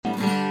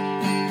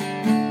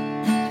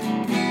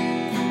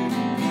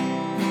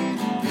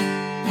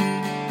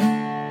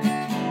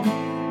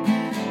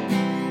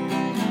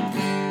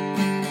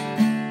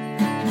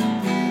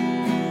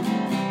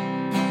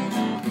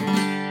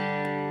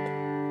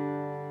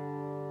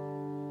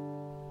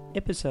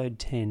Episode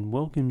 10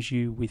 welcomes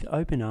you with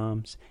open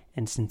arms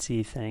and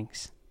sincere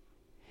thanks.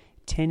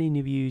 10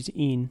 interviews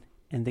in,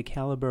 and the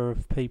calibre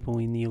of people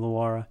in the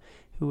Illawarra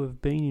who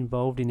have been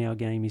involved in our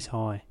game is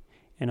high,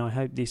 and I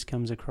hope this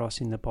comes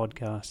across in the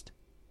podcast.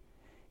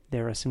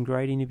 There are some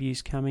great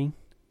interviews coming,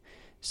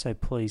 so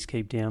please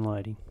keep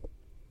downloading.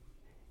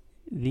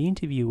 The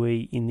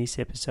interviewee in this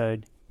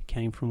episode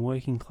came from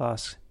working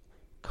class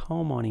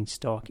coal mining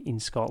stock in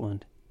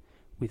Scotland.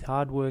 With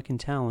hard work and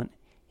talent,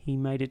 he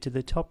made it to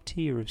the top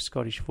tier of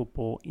Scottish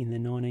football in the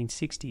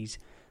 1960s,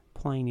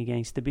 playing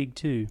against the big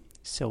two,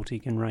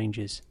 Celtic and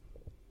Rangers.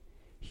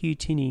 Hugh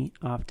Tinney,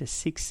 after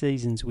 6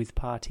 seasons with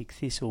Partick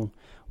Thistle,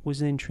 was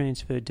then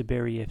transferred to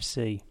Bury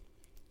FC.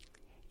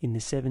 In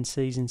the 7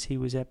 seasons he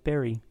was at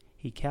Bury,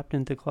 he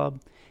captained the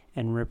club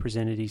and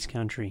represented his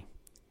country.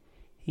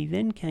 He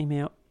then came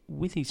out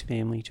with his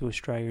family to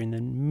Australia in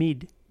the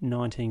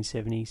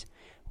mid-1970s,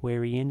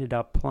 where he ended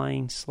up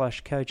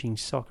playing/coaching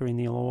soccer in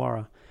the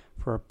Illawarra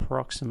for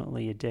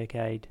approximately a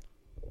decade,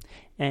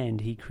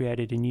 and he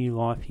created a new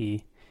life here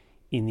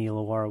in the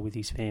Illawarra with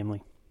his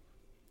family.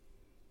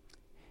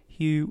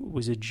 Hugh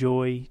was a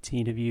joy to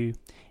interview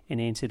and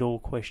answered all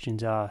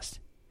questions asked.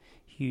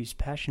 Hugh's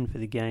passion for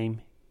the game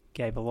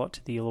gave a lot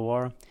to the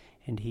Illawarra,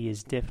 and he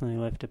has definitely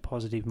left a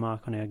positive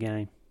mark on our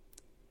game.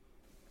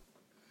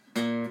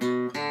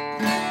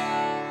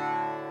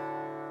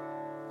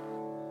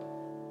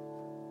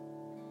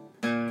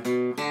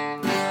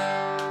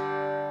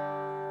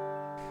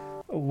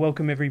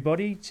 Welcome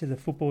everybody to the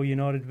Football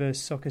United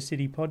vs Soccer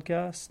City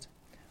podcast.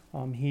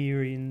 I'm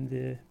here in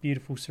the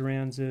beautiful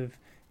surrounds of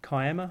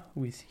Kiama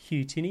with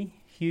Hugh Tinney.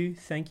 Hugh,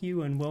 thank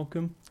you and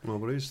welcome to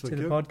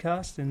the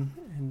podcast,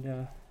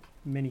 and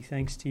many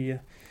thanks to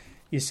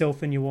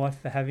yourself and your wife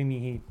for having me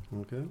here.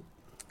 Okay.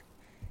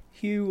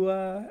 Hugh,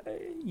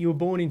 you were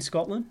born in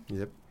Scotland.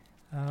 Yep.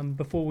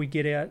 Before we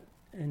get out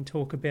and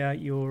talk about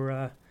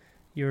your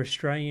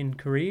Australian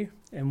career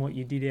and what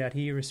you did out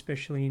here,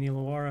 especially in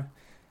Illawarra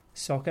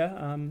soccer,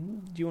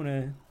 do you want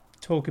to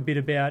talk a bit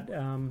about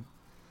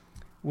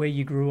where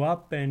you grew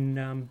up and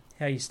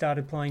how you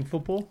started playing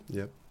football?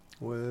 Yep.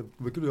 Well,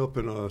 we grew up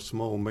in a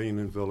small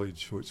mining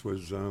village which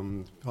was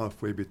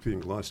halfway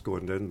between Glasgow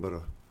and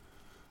Edinburgh.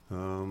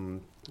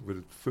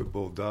 With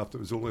football daft,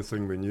 it was the only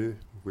thing we knew.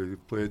 We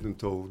played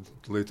until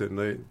late at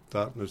night,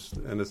 darkness,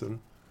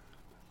 anything.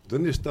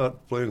 Then you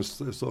start playing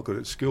soccer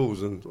at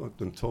schools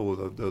until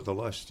the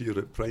last year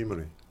at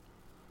primary.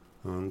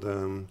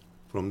 And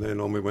from then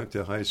on, we went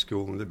to high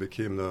school, and it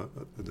became the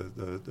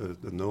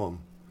norm.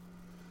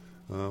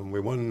 We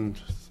won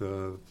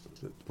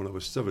when I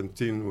was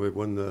 17. We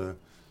won the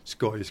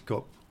Scottish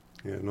Cup,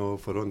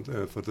 for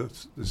the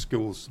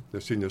schools, the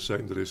senior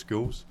secondary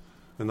schools,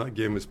 and that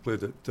game was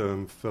played at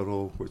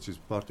Firrall, which is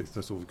Partick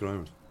Thistle's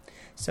ground.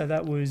 So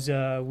that was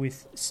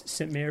with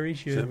St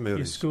Mary's,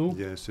 your school.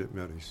 Yeah, St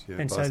Mary's. Yeah,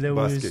 and so there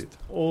was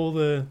all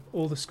the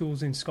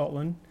schools in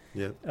Scotland.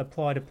 Yep.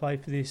 Apply to play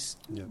for this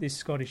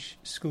Scottish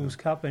Schools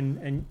Cup,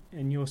 and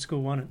your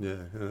school won it.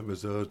 Yeah, and it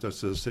was, as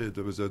I said,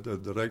 it was the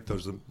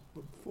director's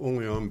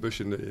only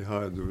ambition that he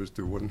had was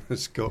to win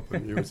this cup,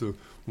 and he was the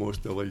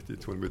most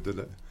delighted when we did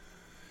it.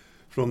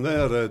 From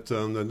there,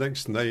 the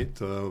next night,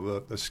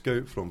 a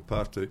scout from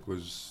Partick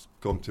was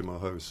come to my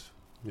house,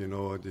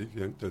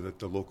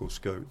 the local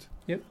scout.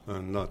 Yep.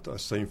 And not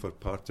assigned for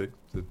Partick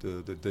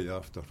the day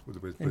after.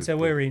 And so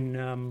we're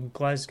in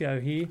Glasgow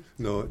here?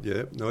 No,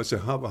 it's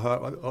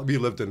we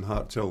lived in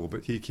Harthill,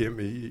 but he came,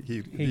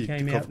 he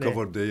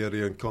covered the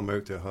area and come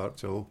out to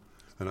Harthill,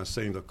 and I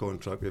signed a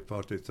contract with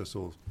Partick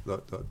Thistle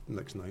that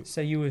next night.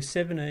 So you were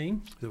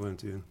 17?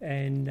 17.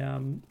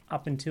 And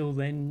up until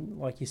then,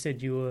 like you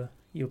said, you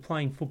were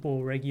playing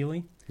football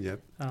regularly.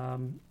 Yep.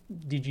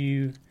 Did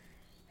you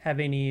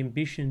have any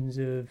ambitions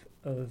of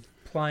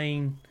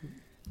playing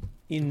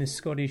in the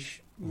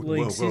Scottish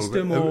league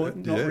system, or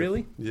not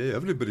really? Yeah,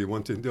 everybody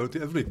wanted.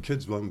 Every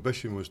kid's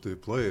ambition was to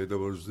play. There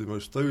was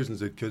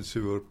thousands of kids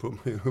who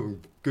were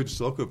good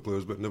soccer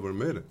players but never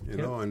made it.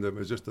 And it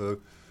was just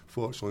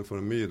fortunately for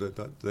me that's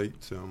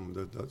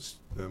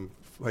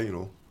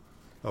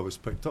I was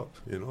picked up.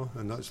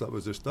 And that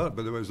was the start.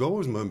 But it was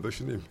always my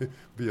ambition to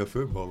be a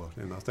footballer,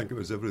 and I think it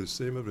was every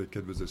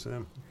kid was the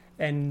same.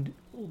 And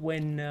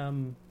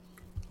when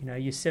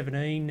you're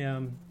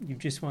 17, you've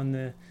just won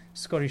the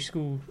Scottish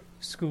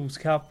Schools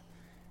Cup,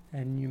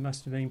 and you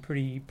must have been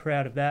pretty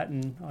proud of that,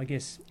 and I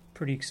guess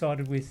pretty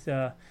excited with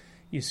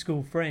your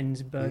school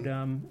friends, but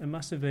it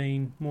must have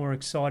been more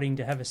exciting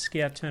to have a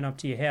scout turn up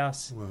to your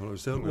house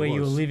where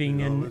you were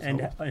living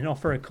and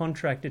offer a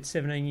contract at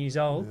 17 years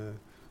old. Yeah.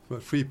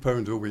 About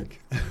 £3 a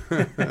week,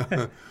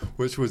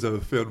 which was a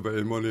fair bit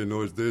of money in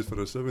those days for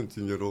a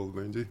 17-year-old,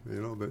 mind you.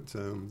 But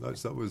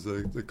that was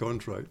the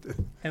contract.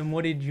 And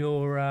what did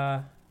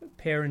your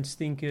parents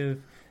think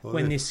of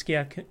when this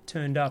scout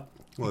turned up?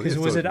 Well, because it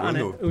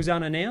was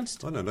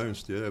unannounced?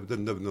 Unannounced, yeah. I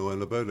didn't know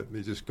anything about it.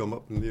 They just come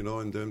up and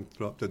then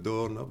dropped the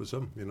door, and that was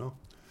him.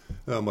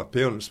 My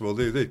parents,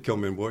 they'd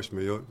come and watch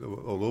me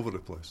all over the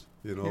place.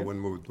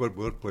 When we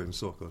were playing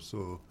soccer.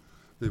 So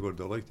they were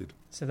delighted.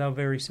 So they were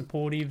very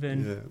supportive,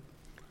 and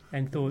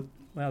and thought,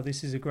 wow,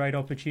 this is a great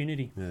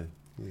opportunity. Yeah.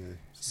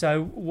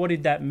 So what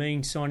did that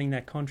mean, signing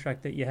that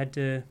contract, that you had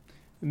to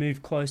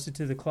move closer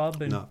to the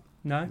club? And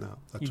No.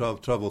 I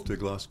travelled to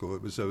Glasgow.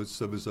 It was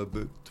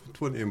about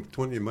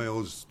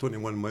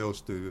 21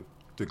 miles to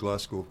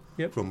Glasgow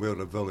from where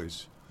the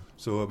village.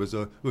 So it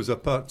was a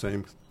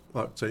part-time,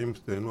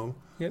 you know.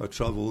 Yep. I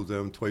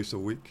travelled twice a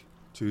week,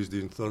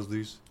 Tuesday and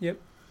Thursdays. Yep.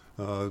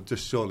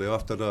 Just shortly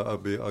after that,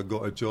 I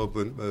got a job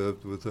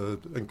with the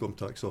income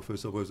tax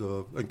office. I was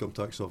an income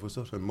tax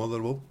officer in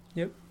Motherwell,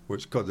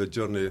 which cut the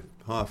journey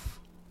half.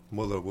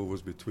 Motherwell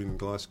was between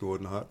Glasgow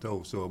and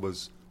Harthill, so I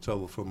was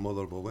travel from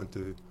Motherwell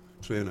into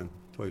training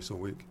twice a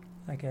week.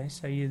 Okay,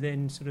 so you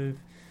then sort of,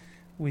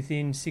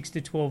 within 6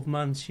 to 12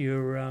 months,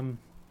 you're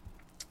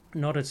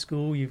not at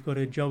school, you've got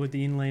a job at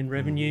the Inland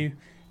Revenue,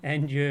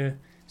 and you're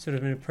sort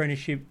of an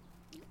apprenticeship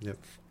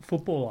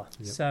footballer.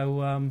 Yep.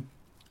 So,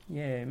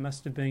 it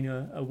must have been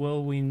a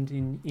whirlwind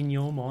in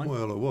your mind.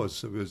 Well, it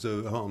was.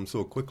 It happened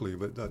so quickly,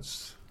 but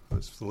that's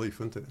life,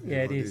 isn't it?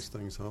 Yeah, it is. These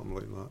things happen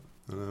like that.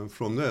 And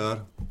from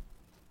there,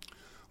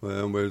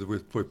 I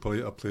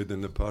played in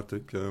the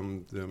Partick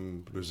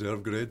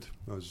reserve grade.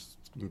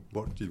 You've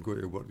got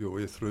to work your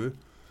way through.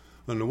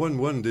 And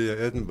one day at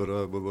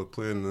Edinburgh, we were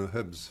playing the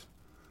Hibs,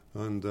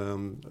 and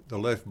the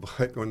left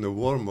back on the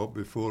warm up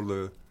before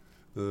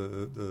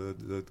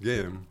the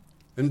game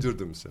injured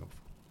himself.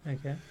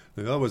 Okay.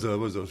 And I was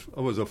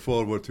a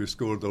forward who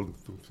scored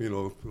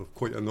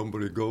quite a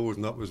number of goals,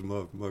 and that was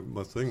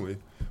my thing.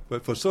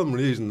 But for some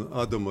reason,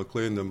 Adam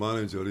McLean, the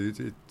manager, he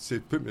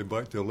said put me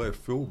back to left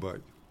full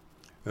back,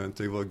 and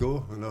take a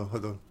go, and I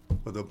had a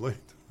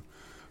blind,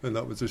 and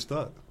that was the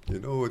start. You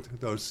know, I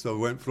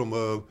went from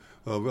I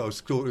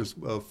was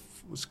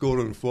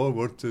scoring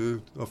forward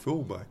to a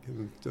fullback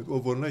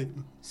overnight.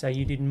 So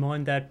you didn't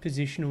mind that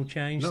positional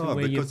change? No,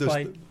 where because you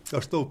played? I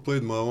still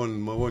played my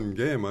one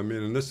game. I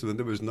mean, and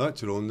it was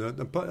natural. And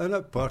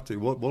that party,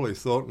 Wally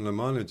Thornton, the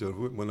manager,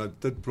 when I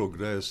did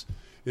progress,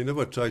 he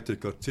never tried to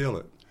curtail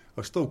it.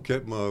 I still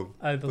kept my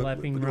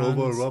overlapping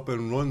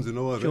runs and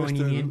all that rest,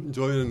 in.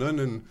 Joining in,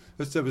 and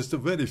there was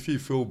very few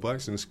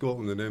full-backs in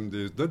Scotland in them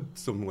days did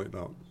something like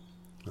that.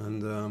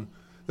 And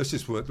this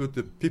is what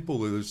the people,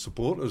 the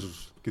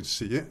supporters, could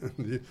see it.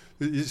 And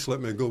you just let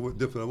me go what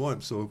different I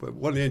want. So at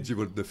one end you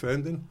were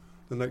defending,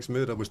 the next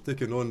minute I was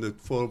taking on the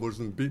forwards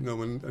and beating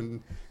them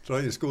and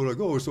trying to score a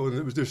goal. So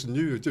it was just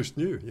new,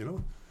 you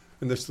know.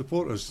 And the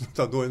supporters,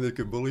 I don't think they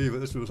could believe that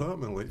this was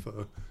happening, like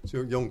for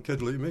a young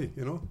kid like me,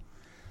 you know.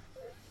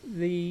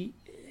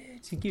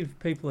 To give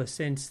people a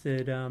sense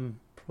that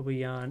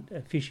probably aren't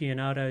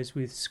aficionados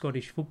with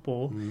Scottish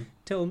football,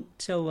 tell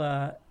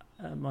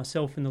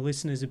myself and the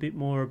listeners a bit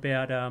more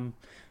about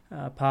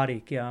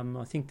Partick.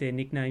 I think their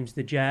nickname's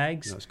the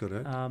Jags. That's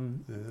correct.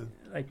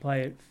 They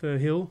play at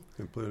Firhill.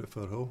 They play at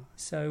Firhill.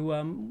 So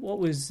what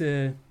was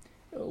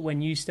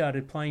when you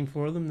started playing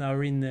for them? They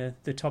were in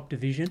the top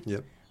division.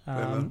 Yep.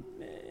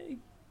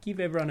 Give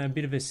everyone a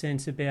bit of a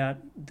sense about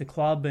the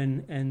club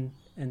and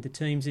the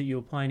teams that you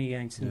were playing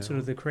against and sort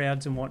of the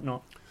crowds and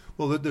whatnot.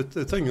 Well, the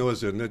thing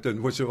was,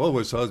 which it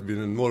always has been,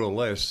 and more or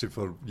less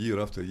for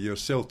year after year,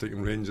 Celtic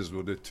and Rangers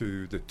were the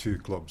two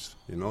clubs.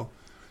 You know,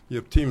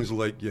 your teams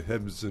like your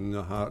Hibs and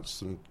the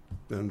Hearts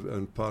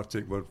and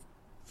Partick were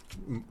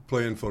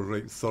playing for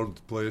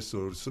third place,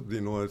 or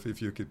if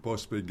you could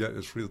possibly get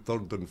us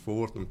third and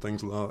fourth and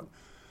things like that.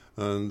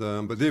 And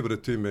but they were the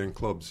two main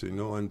clubs, you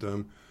know.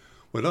 And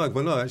when I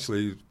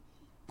actually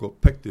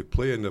got picked to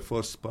play in the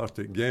first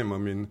Partick game, I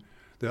mean,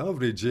 the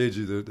average age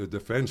of the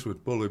defence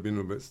would probably have been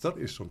about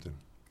 30-something.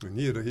 And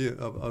here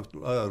I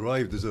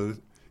arrived as a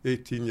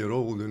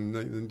 18-year-old and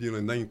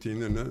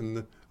 19, and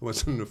I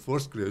was in the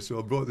first grade, so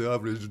I brought the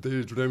average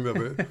age down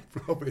about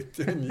probably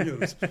 10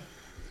 years.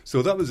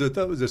 So that was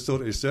the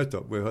sort of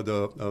setup. We had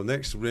our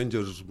next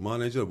Rangers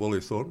manager,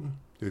 Wally Thornton,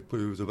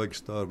 who was a big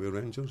star with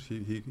Rangers.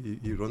 He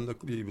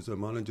was the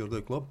manager of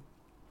the club,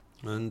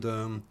 and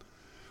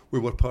we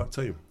were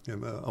part-time.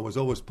 I was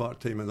always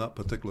part-time at that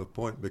particular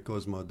point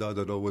because my dad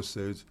had always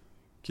said,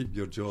 keep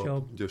your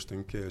job just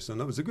in case.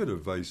 And that was a good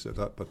advice at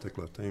that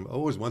particular time. I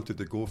always wanted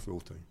to go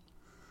full-time.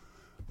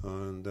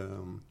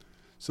 And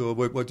so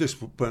we just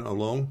went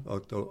along.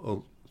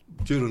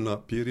 During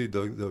that period,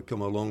 they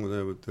come along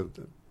with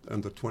the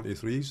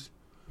under-23s.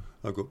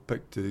 I got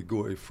picked to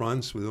go to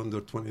France with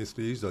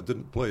under-23s. I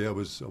didn't play. I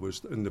was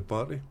in the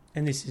party.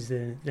 And this is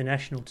the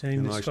national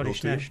team, the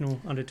Scottish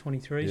national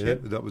under-23s. Yeah,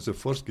 that was the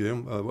first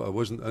game. I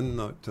wasn't in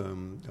that.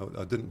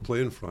 I didn't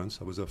play in France.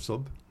 I was a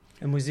sub.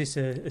 And was this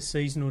a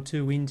season or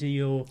two into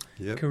your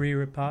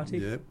career at Partick?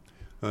 Yeah.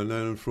 And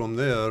then from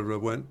there, I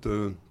went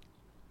to.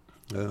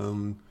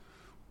 I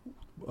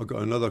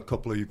got another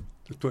couple of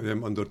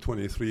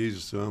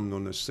under-23s on the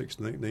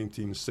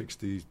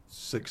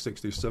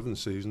 1966-67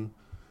 season.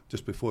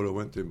 Just before I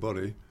went to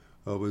Bury,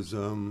 I was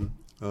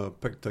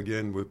picked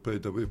again. We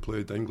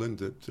played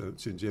England at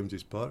St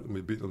James's Park, and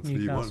we beat them 3-1.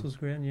 Newcastle's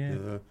ground,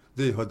 yeah.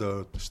 They had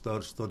a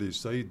star-studded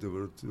side. They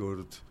were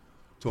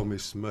Tommy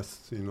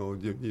Smith,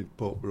 you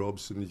Pop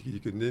Robson, you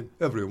could name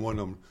every one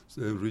of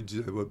them. Reed,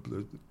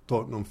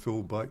 Tottenham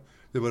fullback,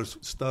 they were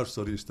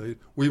star-studded side.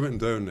 We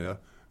went down there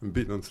and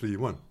beat them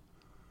 3-1.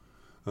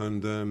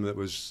 And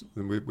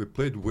we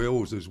played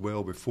Wales as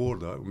well before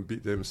that and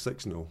beat them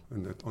 6-0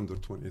 in the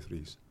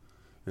under-23s.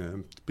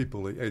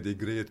 People like Eddie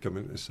Gray had come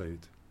into the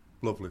side.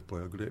 Lovely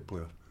player, great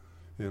player.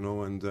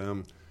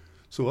 And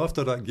so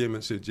after that game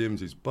at St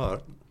James's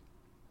Park,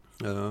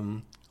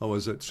 I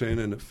was at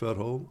training at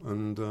Firhill,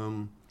 and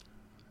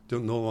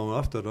don't know long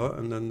after that,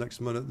 and then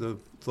next minute the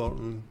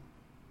Thornton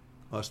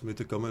asked me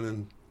to come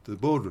in the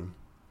boardroom,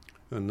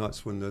 and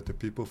that's when the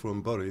people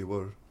from Bury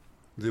were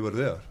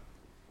there.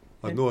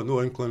 I had no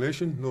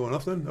inclination, no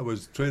nothing. I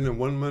was training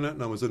 1 minute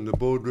and I was in the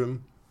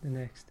boardroom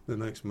the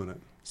next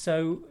minute.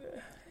 So,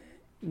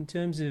 in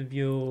terms of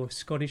your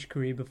Scottish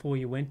career before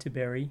you went to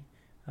Bury,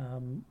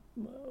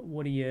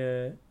 what are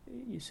your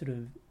sort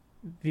of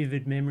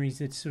vivid memories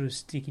that sort of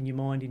stick in your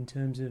mind in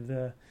terms of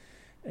a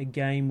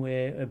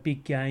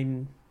big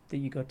game that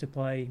you got to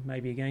play,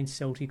 maybe against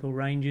Celtic or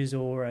Rangers,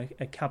 or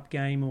a cup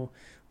game, or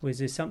was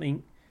there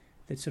something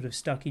that sort of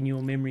stuck in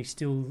your memory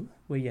still,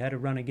 where you had a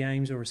run of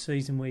games or a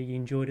season where you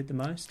enjoyed it the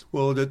most?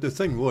 Well, the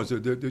thing was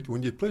that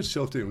when you played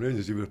Celtic and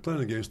Rangers, you were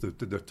playing against the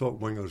top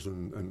wingers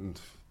in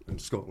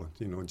Scotland.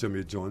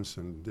 Jimmy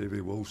Johnson,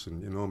 Davy Wilson.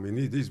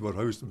 These were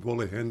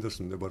Wally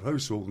Henderson. They were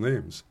household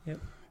names. Yep.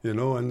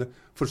 And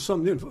for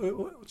some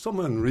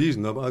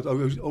reason, I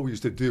always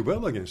used to do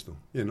well against them.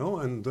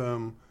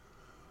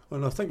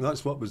 And I think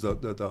that's what was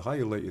the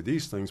highlight of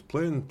these things,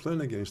 playing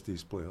against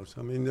these players.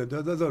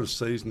 The other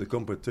sides in the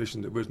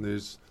competition, it wasn't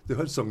as, they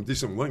had some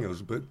decent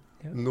wingers, but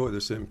not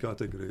the same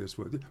category as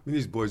what.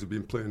 These boys have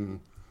been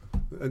playing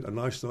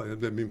internationally,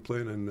 they've been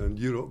playing in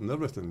Europe and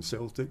everything.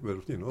 Celtic were,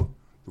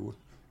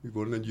 we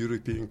were in the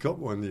European Cup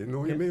one year,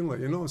 what I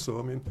mean?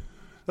 So,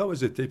 that was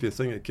the type of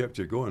thing that kept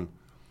you going.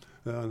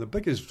 The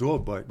biggest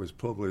drawback was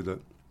probably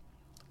that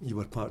you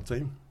were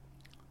part-time.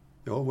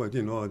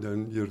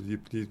 And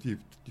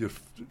your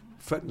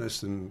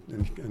fitness and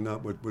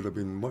that would have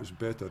been much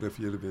better if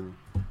you'd have been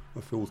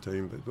a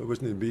full-time, but it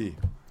wasn't me.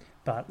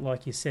 But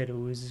like you said, it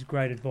was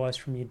great advice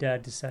from your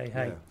dad to say,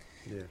 hey,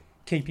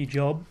 keep your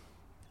job,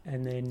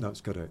 and then...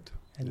 That's correct.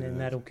 And then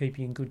that'll keep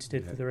you in good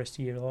stead for the rest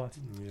of your life.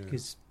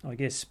 Because I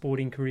guess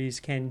sporting careers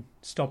can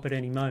stop at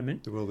any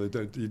moment. Well, they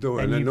did. You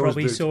and you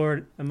probably saw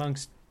it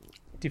amongst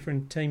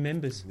different team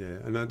members. Yeah,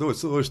 and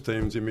those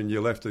times,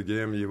 you left the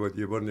game, you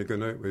weren't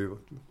going out with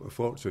a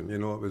fortune. It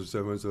was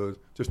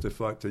just the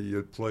fact that you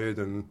had played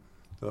and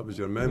that was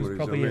your memories. It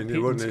was probably a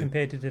pittance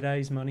compared to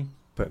today's money.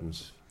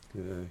 Pittance,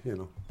 yeah,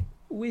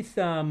 With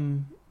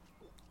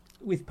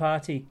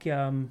Partick,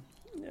 I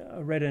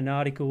read an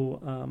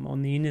article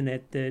on the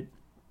internet that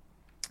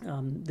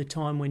the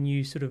time when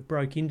you sort of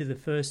broke into the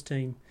first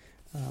team,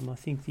 I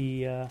think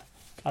the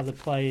other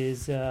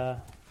players...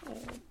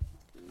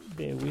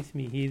 bear with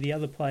me here. The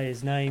other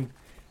player's name,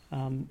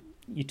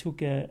 you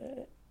took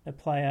a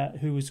player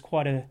who was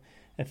quite a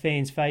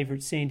fan's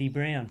favourite, Sandy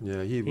Brown.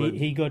 Yeah,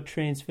 he got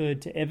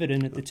transferred to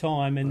Everton at the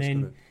time, and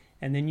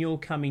then you're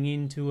coming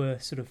into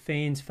a sort of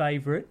fan's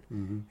favourite,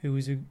 who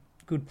was a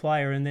good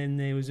player, and then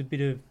there was a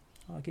bit of,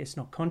 I guess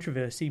not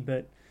controversy,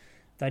 but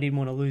they didn't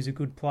want to lose a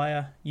good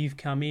player. You've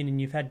come in and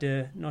you've had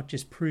to not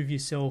just prove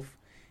yourself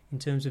in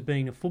terms of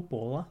being a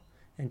footballer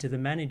and to the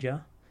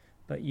manager,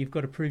 but you've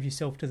got to prove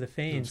yourself to the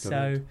fans.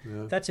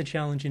 That's a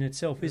challenge in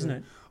itself, isn't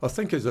it? I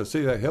think, as I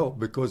say, that helped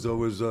because I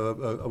was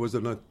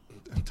an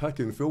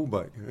attacking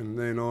fullback,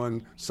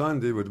 and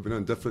Sandy would have been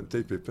a different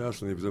type of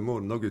person. He was a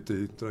more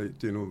nuggety,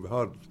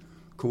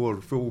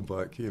 hard-core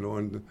fullback,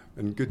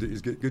 and good at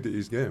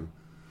his game.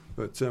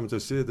 But as I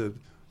say, the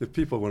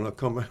people when I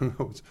come in,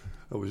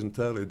 I was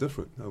entirely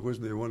different. I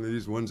wasn't one of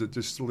these ones that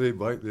just lay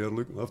back there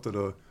looking after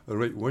a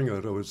right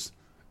winger. I was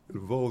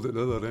involved at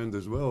the other end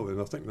as well,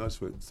 and I think that's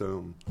what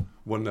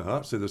won the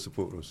hearts of the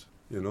supporters,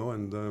 and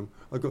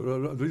I got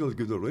a really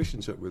good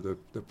relationship with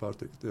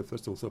the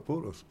Thistle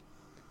supporters,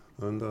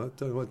 and I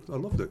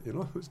loved it, it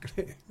was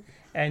great.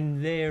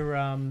 And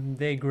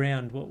their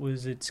ground, what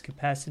was its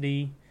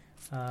capacity?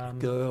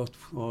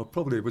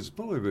 Probably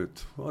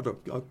about,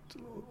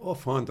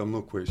 offhand I'm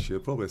not quite sure,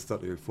 probably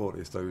 30,000 or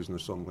 40,000 or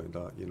something like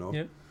that,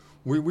 Yep.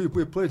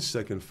 We played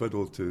second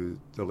fiddle to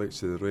the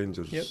likes of the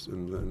Rangers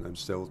and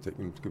Celtic,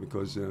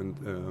 because there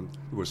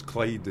was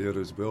Clyde there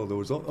as well. There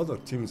was other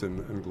teams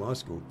in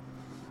Glasgow.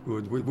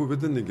 We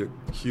didn't get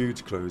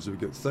huge crowds. We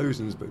get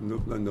thousands, but in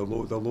the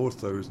low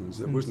thousands.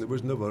 It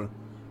was never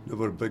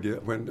big.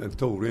 It went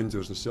until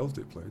Rangers and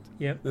Celtic played.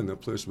 Yep. Then the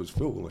place was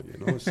full,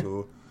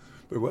 So,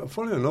 but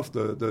funny enough,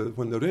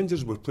 when the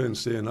Rangers were playing,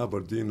 say, in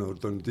Aberdeen or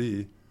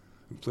Dundee,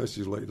 and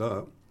places like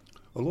that,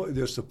 a lot of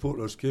their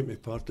supporters came to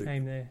Partick.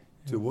 Came there.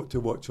 To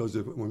watch us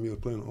when we were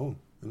playing at home,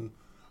 and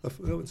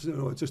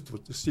just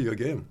to see a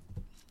game,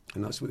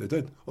 and that's what they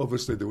did.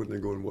 Obviously, they wouldn't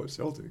go and watch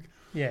Celtic.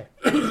 Yeah.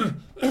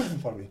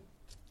 Pardon me.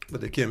 But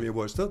they came to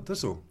watch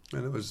Thistle,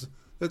 and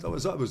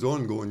that was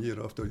ongoing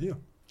year after year.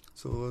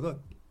 So that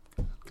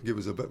gave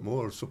us a bit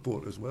more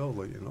support as well,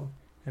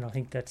 And I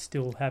think that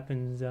still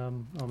happens.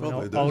 I'm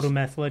Probably an does. Oldham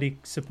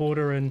Athletic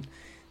supporter, and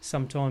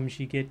sometimes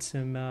you get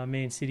some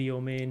Man City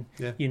or Man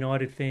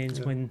United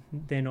fans when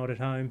they're not at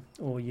home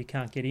or you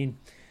can't get in.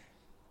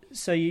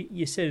 So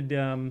you said,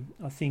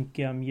 I think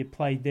you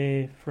played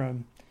there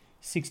from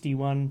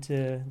 61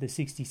 to the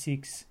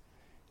 66,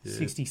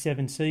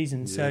 67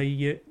 season. So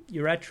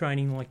you're at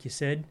training, like you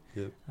said.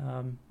 Yep.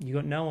 You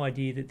got no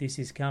idea that this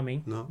is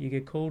coming. No. You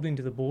get called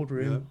into the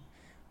boardroom. Yep.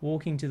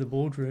 Walking to the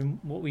boardroom,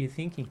 what were you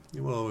thinking?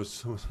 Well, I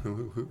was,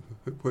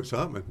 what's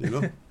happening, you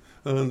know?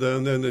 And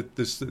then it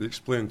just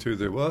explained who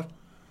they were.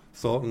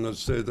 Thornton had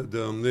said that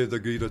they'd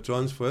agreed a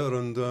transfer,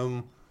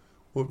 and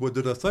what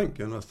did I think?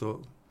 And I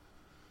thought,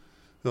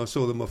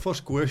 so my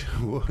first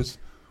question was,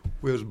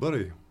 where's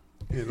Bury?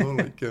 You know,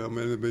 like, I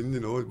mean, you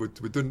know,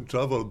 we didn't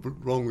travel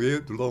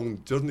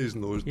long journeys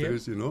in those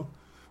days, you know.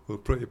 We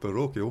were pretty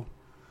parochial.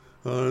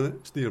 And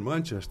it's near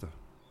Manchester.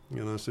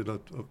 And I said,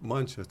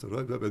 Manchester,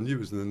 right? I knew it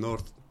was in the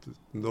north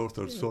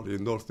or sort of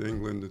north of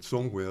England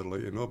somewhere,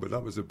 like, you know, but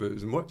that was about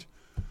as much.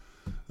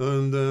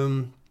 And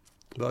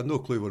but I had no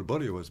clue where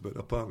Bury was, but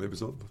apparently it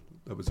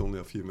was only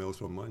a few miles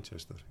from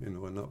Manchester, you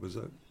know, and that was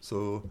it.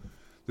 So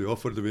they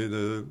offered me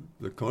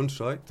the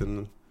contract,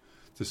 and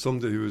to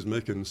somebody who was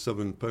making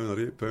 £7 or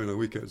 £8 a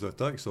week as a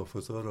tax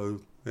officer, I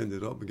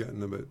ended up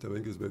getting about, I think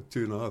it was about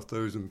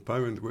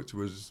 £2,500, which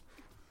was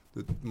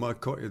my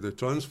cut of the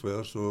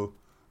transfer, so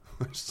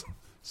I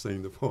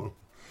signed the form.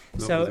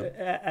 So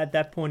at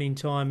that point in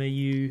time, are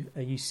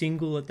you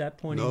single at that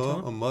point in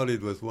time? No, I'm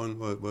married with one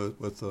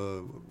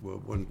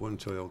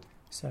child.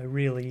 So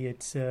really,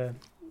 it's at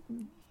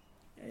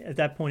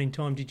that point in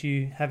time. Did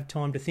you have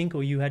time to think,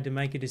 or you had to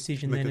make a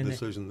decision there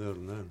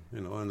and then,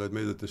 you know. And I'd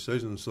made a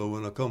decision. So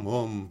when I come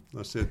home,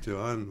 I said to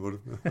Anne,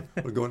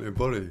 "We're going to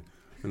Bury,"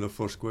 and the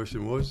first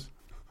question was,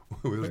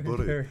 "Where's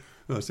Bury?"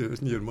 And I said,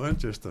 "It's near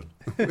Manchester."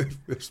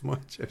 Where's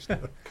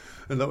Manchester?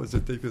 And that was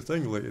the type of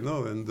thing, like, you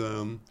know.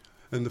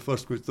 And the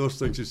first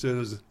thing she said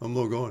is, "I'm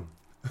not going."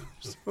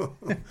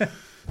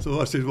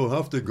 so I said, "We'll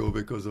have to go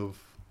because I've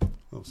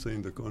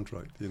signed the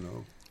contract," you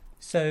know.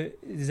 So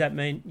does that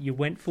mean you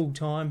went full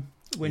time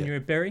when you're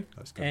at Bury?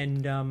 That's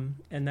correct.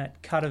 And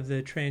that cut of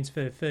the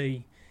transfer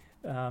fee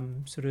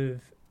sort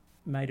of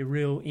made a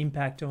real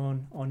impact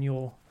on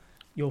your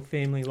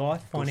family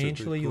life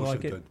financially,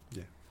 like it?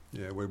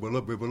 Yeah. We were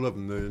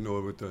living there, you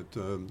know, with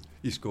that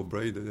East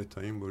Kilbride at the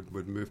time.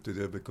 We'd moved to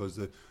there because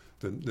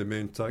the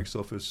main tax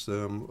office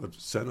were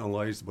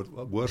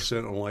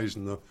centralised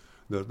in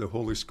the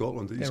whole of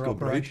Scotland, the East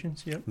Kilbride.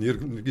 Operations, Near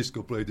East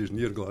Kilbride is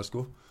near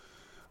Glasgow.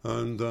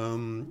 And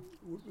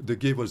they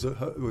gave us a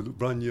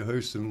brand new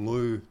house in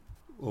lieu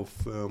of,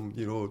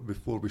 you know,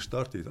 before we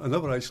started. I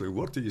never actually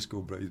worked at East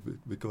Kilbride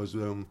because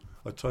I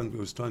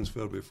was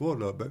transferred before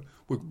that. But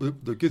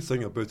the good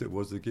thing about it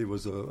was they gave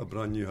us a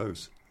brand new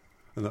house.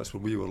 And that's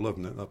where we were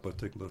living at that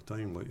particular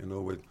time, like, you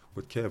know,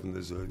 with Kevin,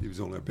 he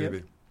was only a baby.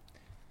 Yep.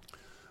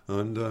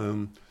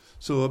 And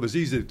so it was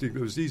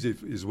easy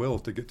as well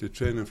to get to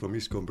training from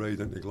East Kilbride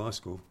into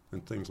Glasgow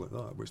and things like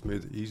that, which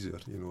made it easier,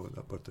 you know, at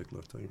that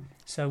particular time.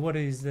 So what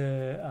is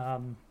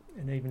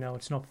and even though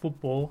it's not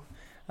football,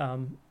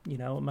 you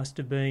know, it must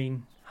have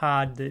been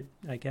hard that,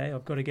 okay,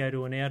 I've got to go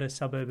to an outer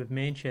suburb of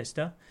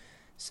Manchester.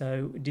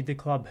 So did the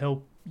club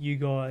help you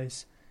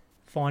guys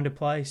find a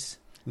place?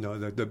 No,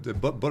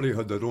 Bury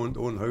had their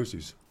own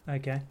houses.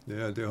 Okay.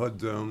 Yeah, they had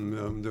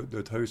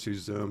the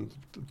houses,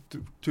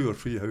 2 or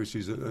 3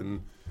 houses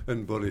in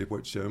Bury,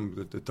 which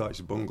the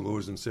detached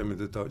bungalows and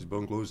semi-detached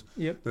bungalows.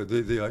 Yep. That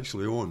they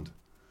actually owned,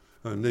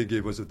 and they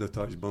gave us a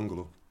detached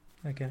bungalow.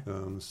 Okay.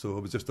 So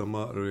it was just a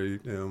matter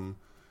of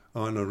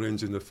Anne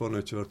arranging the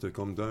furniture to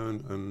come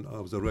down, and I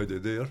was already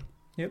there.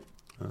 Yep.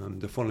 And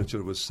the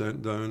furniture was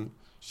sent down.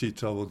 She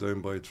travelled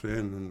down by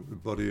train,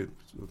 and Bury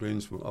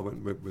arranged. I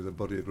went with a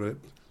Bury rep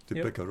to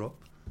pick her up,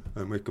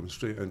 and we come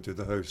straight into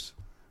the house.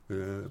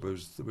 It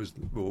was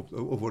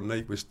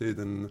overnight we stayed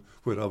in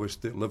where I was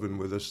living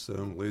with this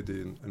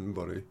lady in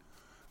Bury,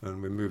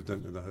 and we moved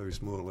into the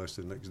house more or less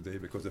the next day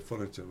because the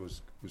furniture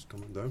was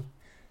coming down.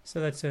 So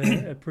that's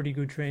a pretty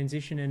good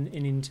transition. And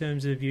in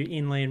terms of your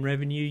inland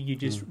revenue, you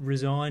just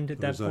resigned at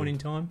that point in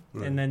time,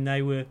 right. And then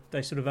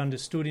they sort of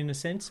understood in a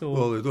sense, or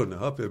well, they weren't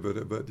happy about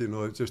it, but you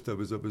know, it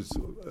was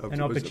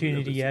an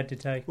opportunity you had to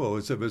take. Well,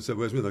 it was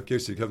with a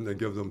case of having to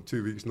give them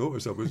 2 weeks'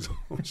 notice. I was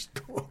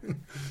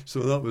gone, so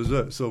that was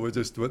it. So we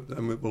just went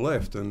and we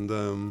left,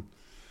 and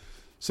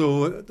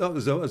so that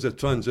was a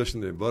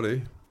transition to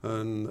Bury,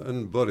 and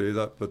in Bury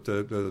but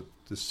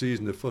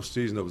the first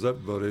season I was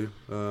at Bury,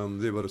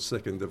 they were a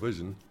second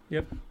division.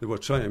 Yep. They were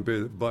trying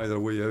to buy their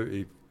way out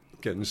of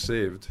getting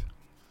saved.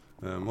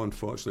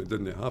 Unfortunately, it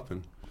didn't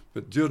happen.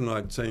 But during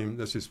that time,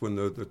 this is when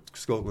the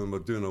Scotland were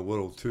doing a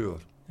world tour.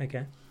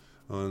 Okay.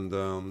 And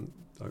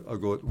I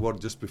got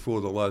word just before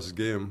the last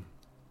game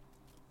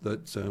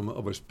that I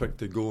was picked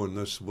to go on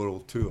this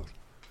world tour.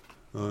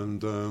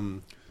 And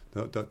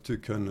that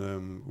took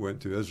in, went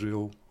to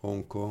Israel,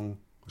 Hong Kong,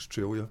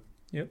 Australia,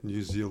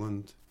 New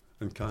Zealand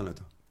and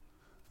Canada.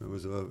 It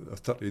was a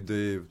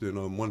 30-day,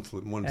 month.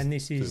 And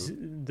this is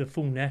the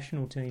full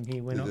national team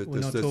here. We're not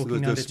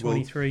talking under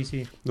 23s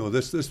here. No,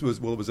 this was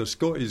it was a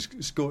Scottish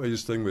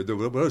thing. There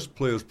were us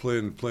players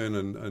playing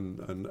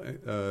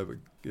in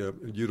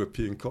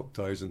European Cup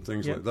ties and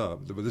things like that.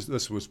 But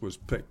this was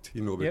picked.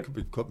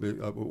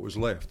 What was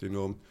left.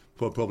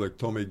 Probably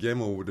Tommy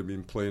Gemmell would have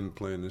been playing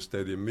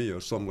instead of me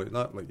or something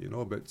like that.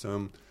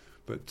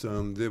 But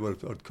they were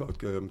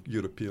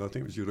European. I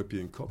think it was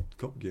European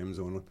Cup games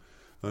on it.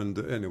 And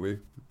anyway,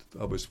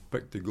 I was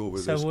picked to go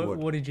with this squad. So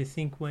what did you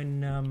think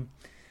when,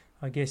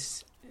 I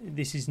guess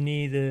this is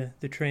near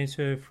the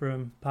transfer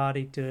from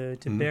Partick to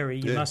Berry?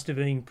 You must have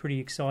been pretty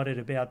excited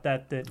about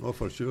that. Oh,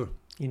 for sure.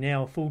 You're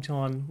now a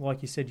full-time,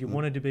 like you said, you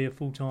wanted to be a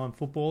full-time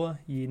footballer.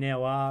 You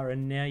now are,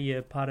 and now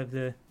you're part of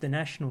the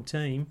national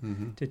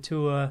team to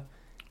tour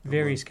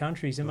various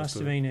countries. It must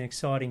have been an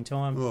exciting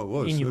time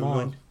in your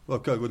mind. Well,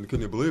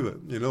 couldn't you believe it?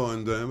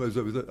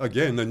 And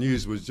again, the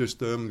news was just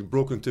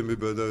broken to me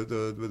by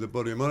the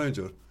Bury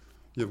manager.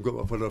 You've got to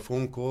have a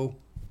phone call.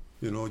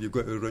 You've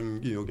got to ring.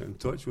 Get in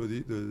touch with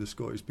the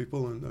Scottish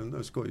people and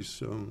the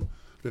Scottish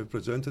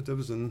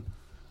representatives, and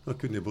I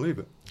couldn't believe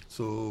it.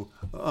 So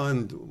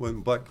and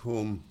went back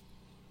home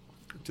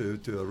to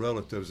our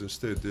relatives and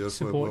stayed there.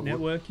 Support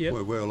network, yeah.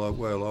 Well, I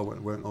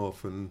went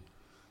off, and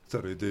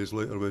 30 days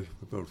later,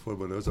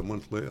 a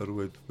month later,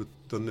 we'd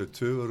done the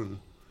tour.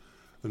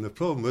 And the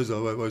problem is, I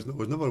was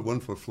never one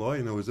for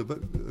flying. I was a bit,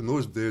 in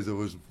those days, I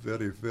was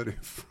very, very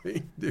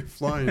afraid of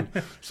flying.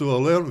 So I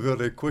learned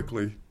very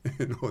quickly,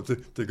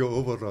 to go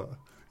over that,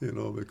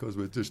 because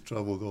we just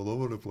travelled all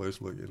over the place,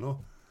 But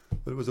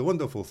it was a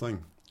wonderful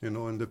thing,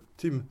 and the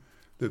team,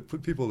 the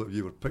people that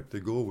you were picked to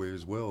go with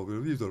as well,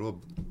 these are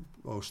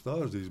all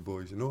stars, these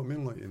boys, you know what I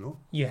mean?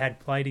 You had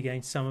played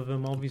against some of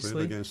them, obviously.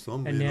 Played against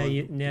them. And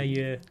now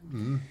you're...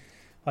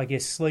 I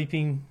guess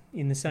sleeping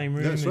in the same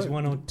room as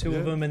one or two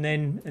of them, and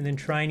then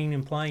training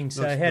and playing.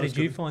 So how did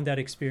you find that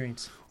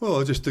experience?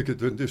 Well, I just took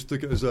it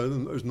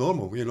as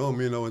normal.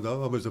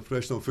 I was a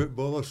professional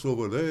footballer, so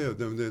were they.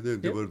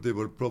 They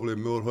were probably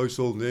more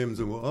household names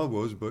than what I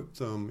was, but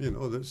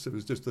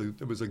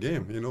it was a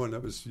game, and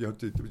it was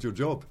your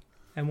job.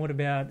 And what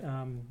about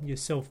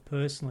yourself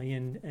personally,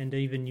 and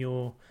even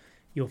your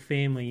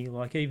family?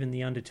 Like even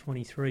the under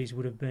 23s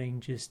would have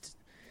been just.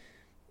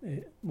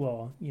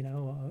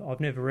 I've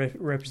never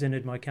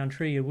represented my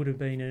country. It would have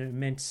been an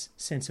immense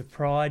sense of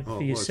pride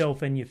for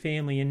yourself and your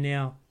family, and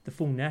now the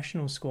full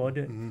national squad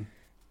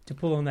to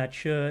pull on that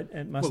shirt.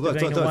 It must have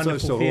been a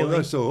wonderful feeling.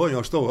 I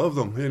still have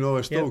them.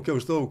 I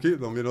still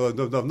keep them.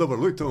 I've never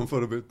looked at them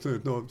for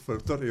about for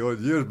 30 odd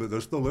years, but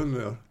they're still in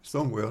there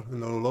somewhere,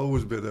 and they'll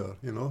always be there.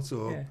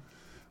 So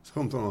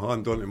something I'll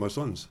hand on to my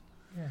sons.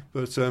 Yeah.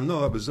 But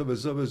no, it was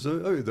out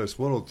of this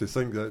world to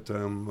think that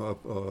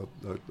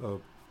a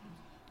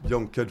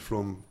young kid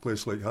from a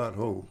place like Hart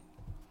Hall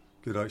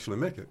could actually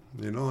make it,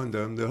 and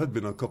there had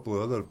been a couple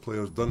of other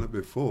players done it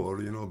before,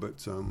 but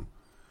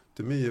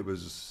to me it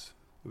was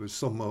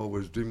something I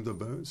always dreamed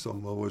about,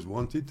 something I always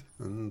wanted,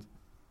 and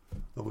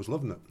I was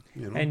loving it,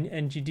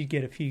 And you did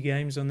get a few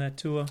games on that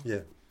tour.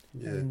 Yeah.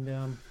 And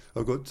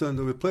I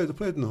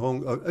played in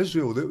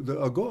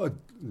Israel. I got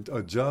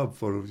a job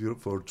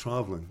for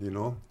travelling,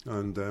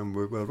 and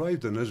we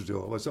arrived in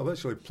Israel. I was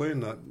actually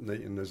playing that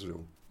night in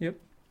Israel. Yep.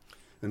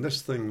 And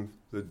this thing,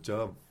 the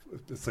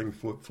thing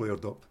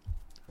flared up,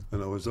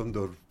 and I was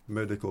under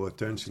medical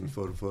attention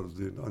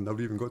I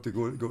never even got to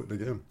go to the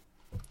game.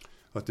 I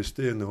had to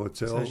stay in the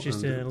hotel. So it's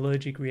just an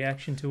allergic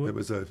reaction to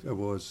it? It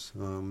was.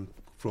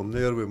 From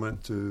there we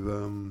went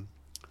to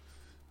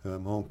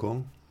Hong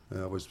Kong.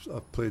 I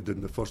played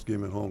in the first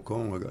game in Hong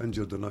Kong. I got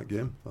injured in that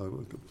game. I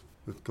would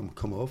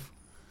come off.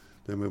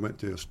 Then we went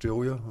to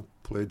Australia. I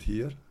played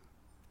here,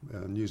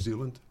 New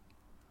Zealand.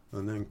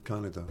 And then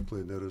Canada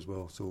played there as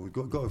well. So we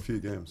got a few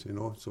games,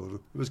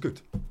 so it was good.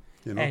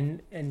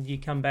 And you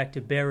come back to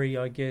Berry,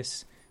 I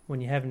guess,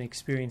 when you have an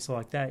experience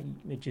like that,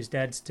 it just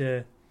adds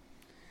to,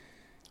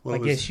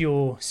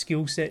 your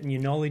skill set and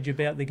your knowledge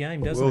about the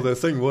game, doesn't it? Well, the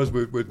thing was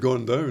we'd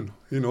gone down,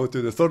 to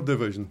the third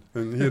division.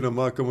 And here am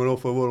I coming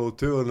off a world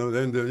tour, and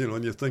then,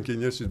 and you're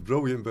thinking, yes, it's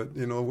brilliant, but,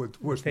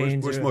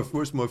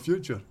 what's my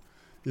future,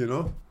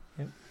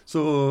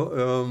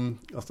 So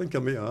I think I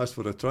may have asked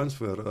for a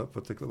transfer at that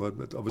particular one,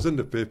 but I was in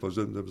the papers,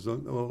 and there was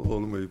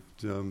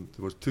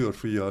there was 2 or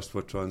 3 asked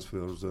for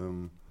transfers.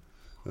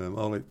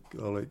 Alec,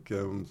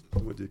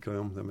 what do you call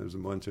him? It was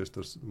in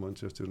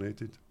Manchester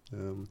United.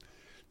 In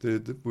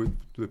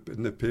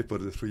the paper,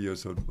 the 3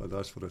 years I'd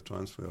asked for a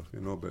transfer,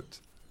 but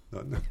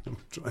that never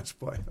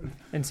transpired.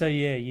 And so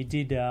you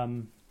did,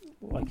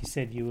 like you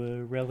said, you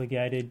were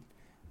relegated.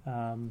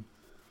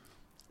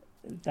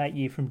 That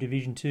year from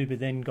Division 2, but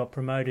then got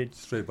promoted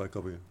straight back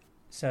up again.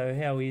 So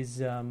how is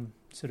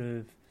sort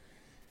of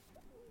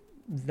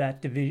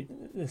that the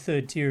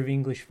third tier of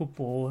English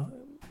football?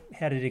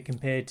 How did it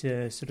compare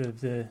to sort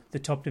of the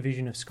top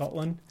division of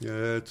Scotland?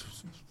 Yeah, it's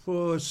a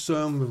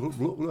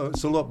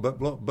lot bit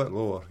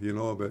lower,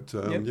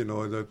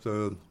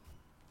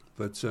 but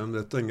But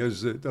the thing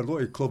is that a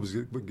lot of clubs,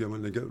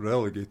 when they get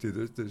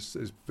relegated, it's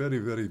very,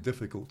 very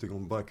difficult to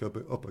come back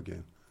up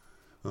again.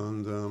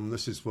 And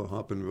this is what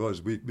happened with us.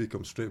 We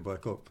come straight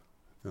back up.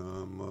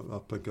 I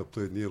think I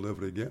played nearly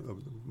every game. I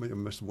might have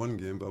missed one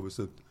game, but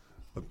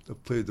I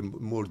played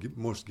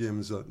most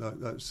games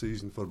that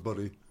season for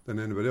Bury than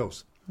anybody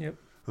else. Yep.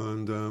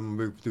 And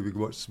we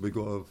got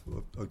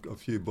a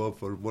few bob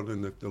for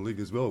winning the league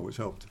as well, which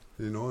helped,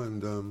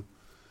 and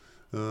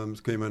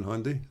it came in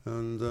handy.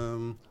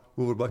 And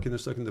we were back in the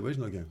second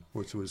division again,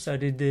 which was... So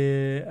did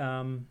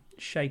the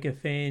Shaker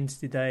fans,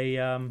 did they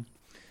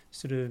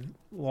sort of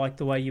like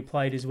the way you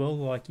played as well?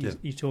 Like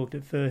you talked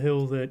at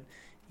Firhill that,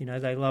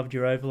 they loved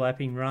your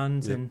overlapping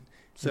runs, and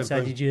so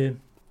did you...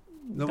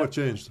 Never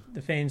changed.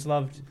 The fans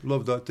loved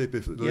that type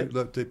of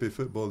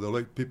football. They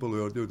liked people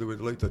who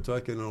would like to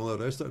attack and all the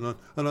rest of it.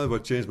 And I never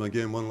changed my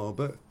game one little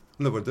bit.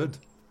 Never did.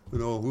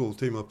 The whole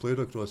team I played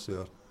across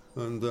there.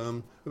 And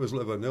it was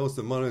like everything else.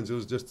 The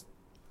managers just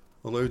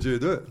allowed you to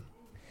do it.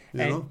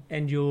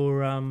 And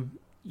your,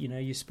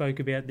 you spoke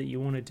about that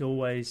you wanted to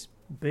always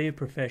be a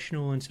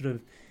professional and sort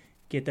of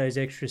get those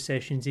extra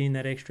sessions in,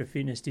 that extra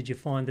fitness. Did you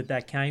find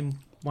that came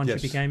once you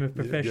became a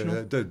professional?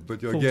 Yeah, it did.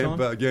 But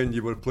again,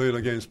 you were playing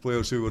against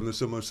players who were in the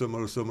similar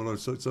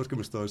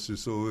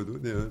circumstances. So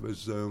it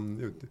was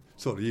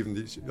sort of evened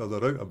each other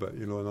out a bit,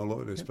 in a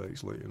lot of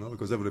respects,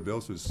 because everybody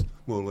else was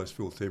more or less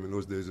full time in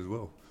those days as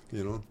well,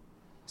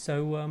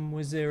 So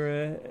was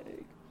there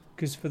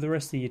because for the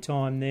rest of your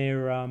time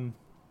there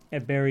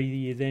at Bury,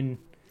 you then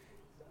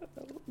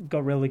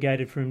got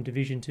relegated from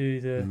Division 2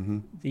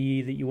 the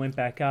year that you went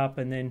back up,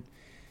 and then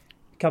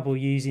couple of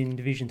years in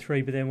Division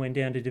 3, but then went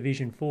down to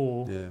Division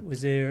 4. Yeah.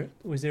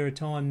 Was there a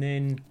time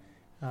then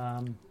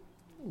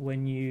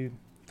when you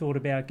thought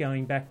about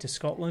going back to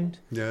Scotland?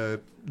 Yeah,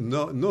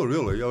 no,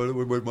 really.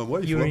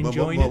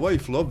 My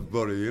wife loved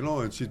Bury,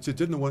 and she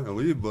didn't want to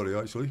leave Bury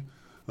actually.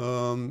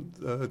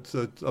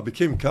 I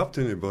became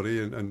captain of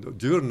Bury and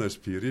during this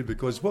period,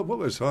 because what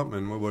was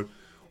happening, we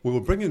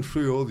were bringing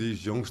through all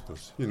these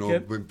youngsters,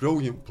 with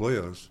brilliant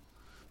players,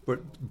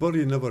 but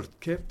Bury never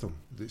kept them.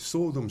 They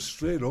sold them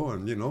straight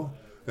on,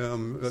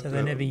 so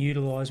they never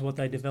utilised what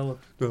they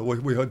developed.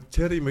 We had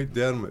Terry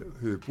McDermott,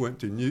 who went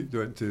to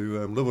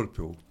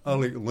Liverpool.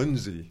 Alec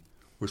Lindsay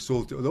was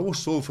sold. They all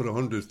sold for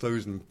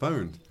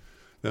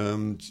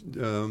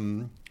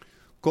 £100,000.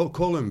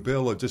 Colin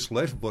Bell had just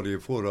left Bury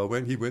before I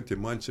went. He went to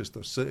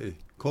Manchester City.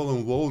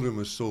 Colin Waldron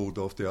was sold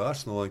off to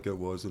Arsenal, I think it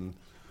was, and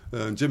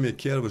Jimmy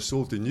Kerr was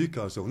sold to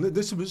Newcastle. And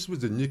this was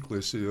the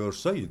nucleus of our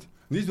side.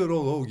 And these were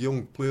all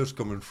young players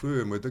coming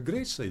through, and with a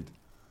great side.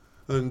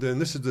 And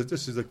this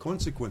is the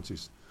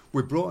consequences.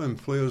 We brought in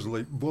players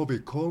like Bobby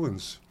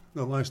Collins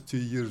in the last 2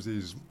 years of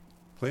his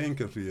playing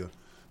career.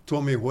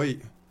 Tommy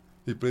White,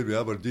 he played with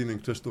Aberdeen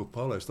and Crystal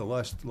Palace the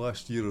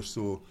last year or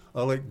so.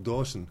 Alec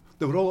Dawson.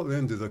 They were all at the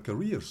end of their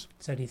careers.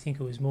 So do you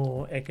think it was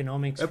more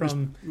economics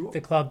from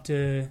the club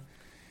to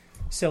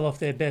sell off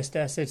their best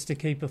assets to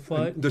keep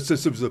afloat? This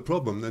was the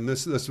problem, and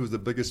this was the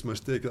biggest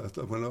mistake.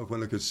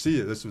 When I could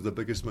see it, this was the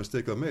biggest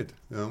mistake I made.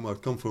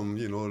 I'd come from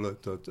a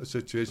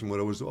situation where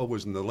I was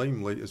always in the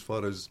limelight as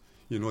far as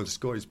the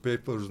Scottish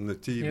papers and the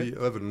TV,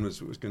 everything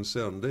was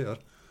concerned there.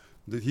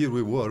 That here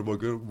we were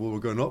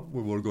going up,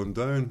 we were going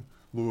down,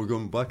 we were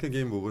going back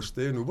again, we were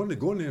staying, we weren't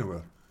going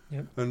anywhere.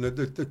 Yep. And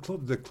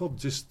the club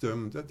just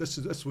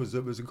it was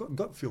a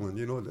gut feeling,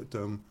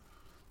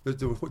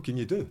 that what can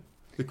you do?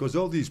 Because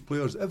all these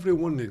players,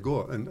 everyone they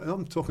got, and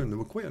I'm talking, there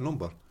were quite a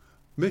number,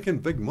 making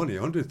big money.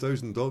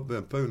 £100,000 in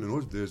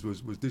those days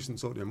was decent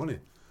sort of money,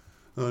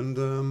 and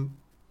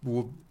we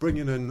were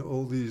bringing in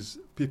all these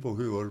people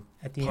who were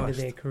at the end of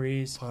their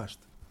careers,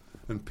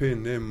 and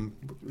paying them.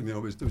 It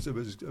was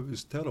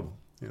terrible,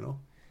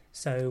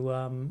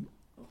 So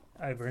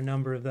over a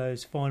number of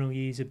those final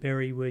years at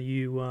Bury, were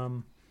you,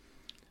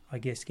 I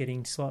guess,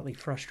 getting slightly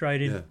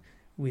frustrated? Yeah.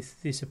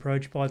 With this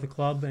approach by the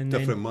club, and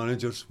different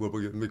managers,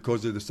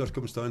 because of the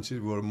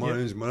circumstances,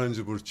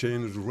 managers were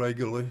changed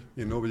regularly.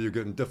 Where you're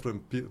getting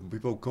different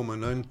people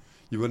coming in,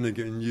 you weren't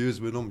getting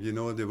used with them.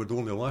 They would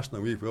only last a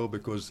wee while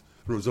because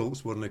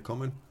results weren't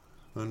coming,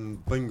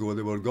 and bingo,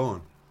 they were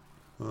gone.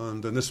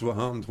 And this is what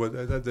happened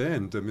at the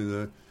end. I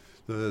mean,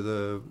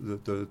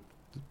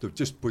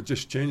 we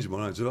just changed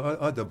managers.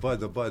 I had a bad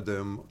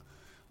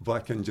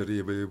back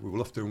injury. We were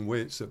lifting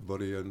weights at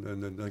Bury,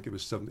 and I think it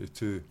was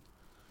 72.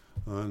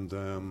 And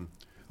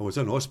I was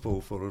in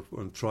hospital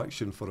on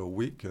traction for a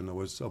week, and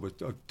it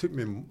took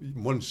me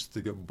months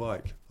to get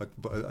back. But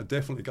I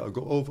definitely got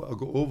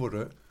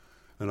over it,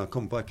 and I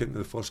come back into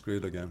the first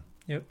grade again.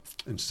 Yep.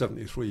 In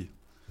 73.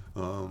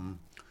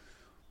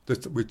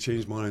 We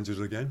changed managers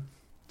again.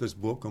 This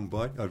bloke come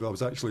back. I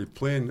was actually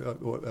playing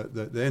at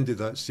the end of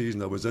that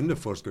season. I was in the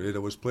first grade. I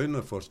was playing in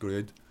the first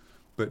grade,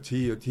 but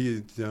he had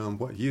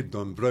what he had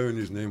done. Brown,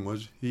 his name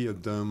was. He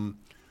had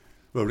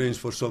arranged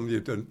for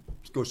somebody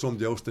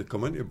else to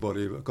come into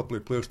Bury, a couple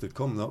of players to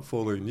come that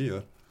following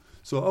year.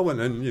 So I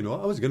went in,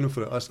 I was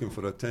asking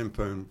for a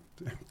 £10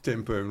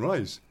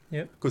 rise.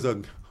 Yep. Because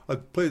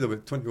I'd played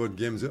about 20-odd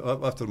games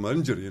after my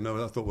injury, and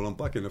I thought, well, I'm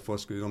back in the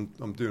first grade,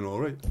 I'm doing all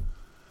right.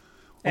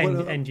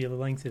 And your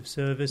length of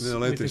service. The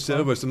length of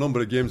service, the number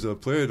of games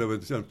I've played, I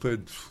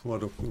played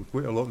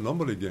quite a lot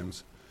number of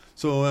games.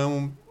 So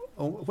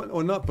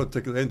on that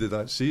particular end of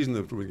that season,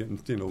 after we getting,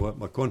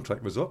 my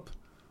contract was up,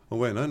 I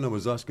went in, I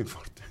was asking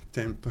for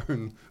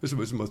 £10. This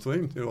was my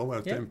time, I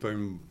want a £10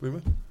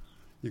 payment.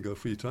 You got a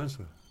free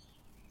transfer.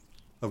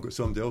 I've got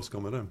somebody else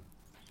coming in.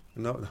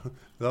 And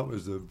that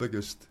was the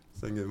biggest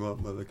thing in my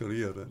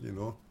career,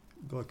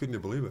 I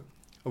couldn't believe it.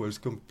 I was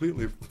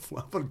completely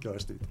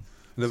flabbergasted.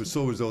 And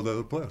so was all the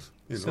other players.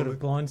 Sort of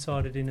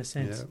blindsided in a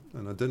sense. Yeah,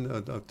 and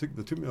it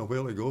took me a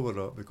while to go over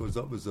that, because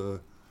that was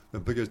the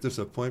biggest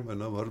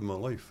disappointment I've had in my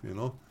life,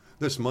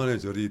 This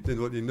manager, he'd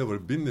never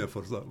been there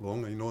for that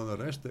long, and the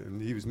rest of it,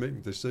 and he was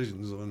making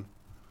decisions on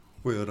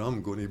whether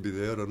I'm going to be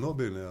there or not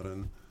being there,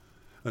 and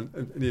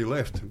he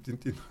left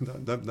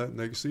that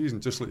next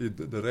season, just like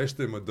the rest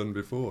of them had done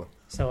before.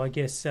 So I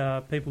guess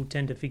people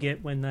tend to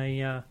forget when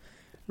they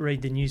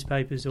read the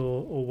newspapers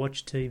or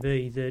watch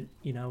TV that,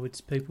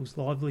 it's people's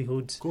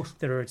livelihoods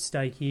that are at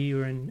stake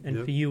here, and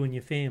for you and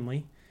your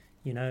family,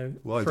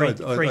 Well, free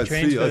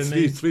transfer. I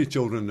had three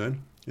children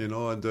then, the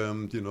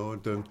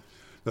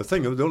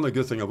only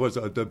good thing was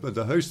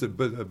the house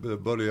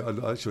that Bury,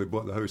 I actually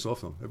bought the house off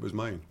them. It was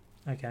mine.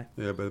 Okay.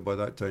 Yeah, by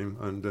that time,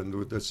 and then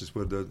this is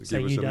where they so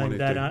gave us the money. So you'd owned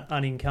that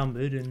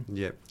unencumbered, and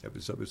yeah, it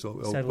was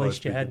all. So at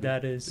least you had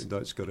that as.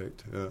 That's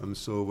correct, and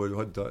so we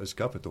had that as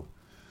capital.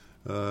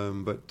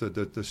 But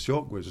the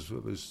shock was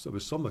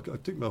something.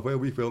 It took me a while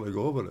to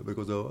go over it,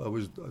 because I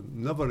was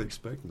never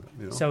expecting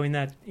it. So in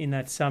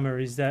that summer,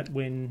 is that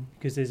when?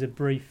 Because there's a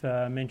brief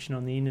mention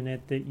on the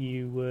internet that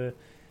you were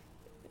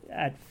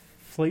at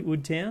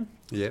Fleetwood Town.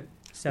 Yeah.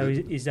 So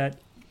is that?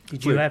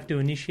 Did you have to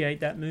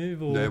initiate that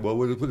move? Or? Yeah, well,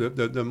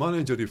 the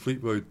manager of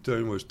Fleetwood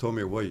Town was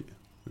Tommy White,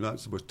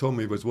 and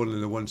Tommy was one of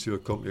the ones who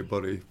accompanied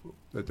Bury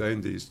at the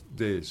end of his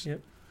days.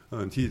 Yep.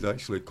 And he'd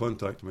actually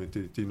contacted me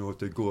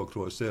to go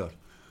across there.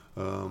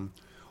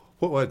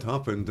 What had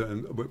happened,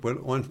 and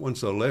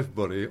once I left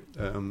Bury,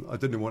 I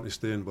didn't want to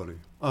stay in Bury.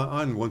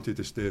 I wanted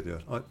to stay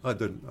there. I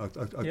didn't. I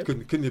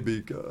couldn't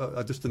be.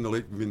 I just didn't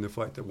like being the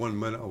fact that 1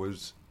 minute I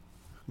was.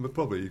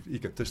 Probably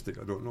egotistic,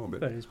 I don't know,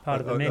 but it's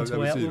part of the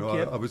mental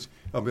outlook.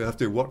 I would have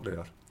to work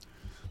there.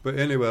 But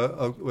anyway,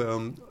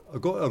 I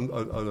got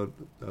a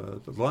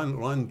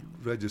land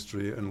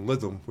registry in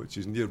Lytham, which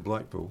is near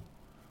Blackpool.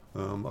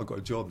 I got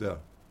a job there,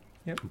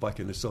 back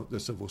in the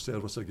civil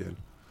service again.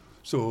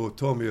 So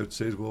Tommy had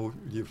said, "Well,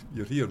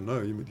 you're here now.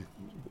 You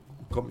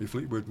come to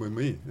Fleetwood with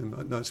me,"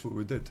 and that's what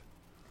we did.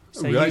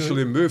 So we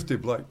actually moved to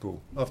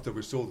Blackpool after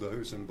we sold the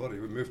house in Bury.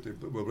 We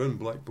were in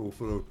Blackpool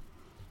for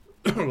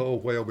a little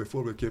while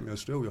before we came to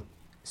Australia.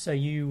 So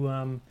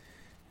you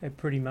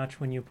pretty much,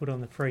 when you put on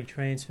the free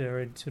transfer,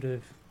 had sort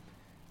of,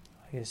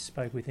 I guess,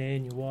 spoke with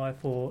Anne, your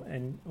wife, or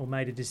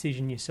made a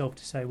decision yourself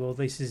to say, well,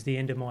 this is the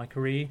end of my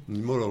career?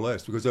 More or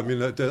less, because at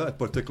that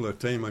particular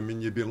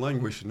time, you'd been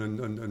languishing in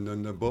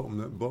the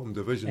bottom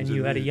divisions. And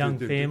you had a young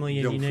family,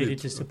 and you needed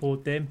to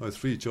support them. I had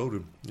 3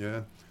 children,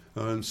 yeah.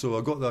 And so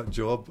I got that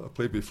job. I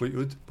played with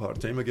Fleetwood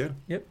part-time again.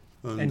 Yep.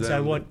 And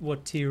so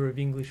what tier of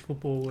English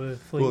football were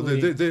Fleetwood?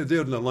 Well,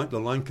 they're in the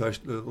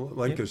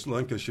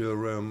Lancashire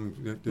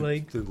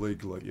league, the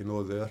league,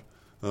 there,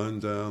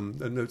 and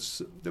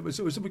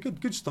it was a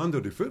good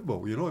standard of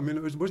football, I mean,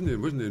 it wasn't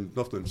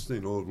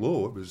nothing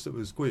low. It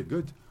was quite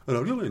good, and I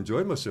really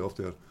enjoyed myself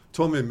there.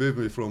 Tommy moved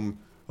me from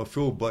a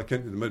full back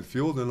into the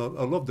midfield, and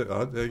I loved it.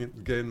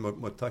 Again, my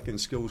attacking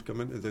skills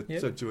come into the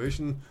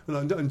situation,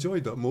 and I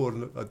enjoyed that more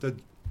than I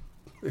did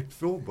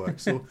full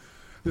back. So.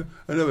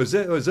 And I was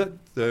at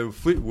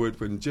Fleetwood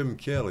when Jim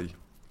Kelly,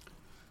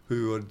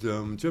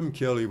 Jim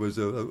Kelly was,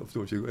 I don't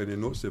know if you got any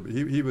notes there, but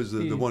he was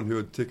the one who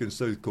had taken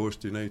South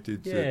Coast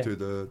United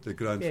to the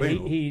grand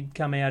final. He'd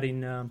come out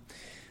in, I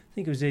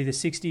think it was either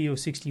 60 or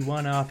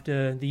 61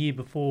 after the year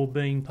before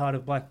being part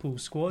of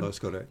Blackpool's squad. That's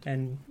correct.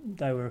 And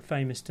they were a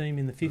famous team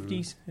in the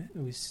 50s.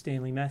 It was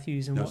Stanley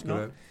Matthews and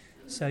whatnot.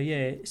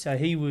 Correct. So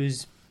he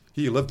was...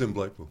 He lived in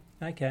Blackpool.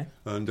 Okay.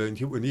 And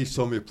when he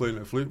saw me playing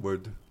at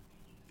Fleetwood...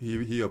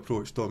 He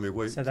approached Tommy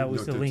White. So that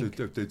was the link.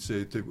 They'd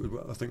say,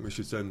 I think we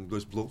should send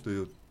this bloke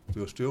to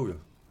Australia.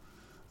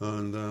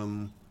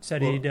 And so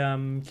did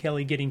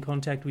Kelly get in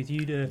contact with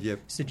you to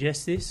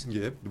suggest this?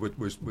 Yep,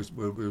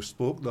 we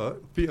spoke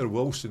that. Peter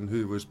Wilson,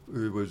 who was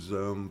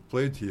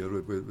played here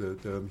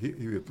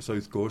he was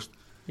South Coast.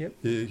 Yep.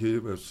 He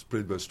was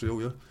played by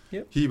Australia.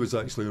 Yep. He was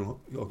actually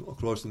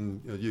across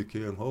in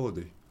UK on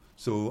holiday.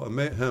 So I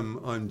met him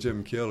and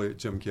Jim Kelly at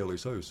Jim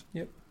Kelly's house.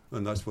 Yep.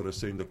 And that's where I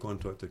signed the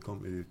contract to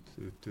come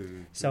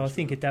to So I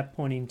think at that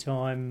point in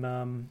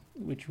time,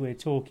 which we're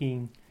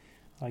talking,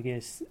 I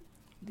guess,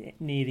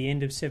 near the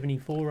end of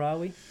 74, are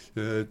we?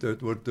 We're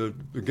the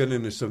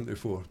beginning of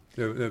 74.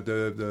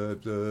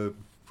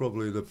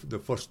 Probably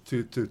the first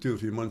two or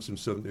 3 months in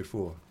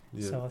 74.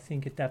 Yeah. So I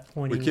think at that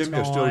point We in came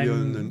time, to Australia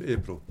in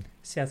April.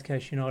 South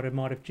Coast United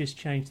might have just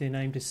changed their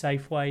name to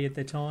Safeway at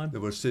the time. They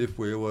were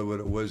Safeway or what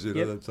it was, you know,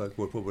 Yep. that's like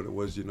what it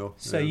was, you know.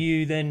 So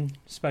you then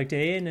spoke to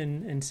Ian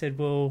and said,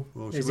 well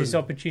Well, there's she this wouldn't-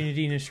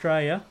 opportunity in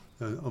Australia.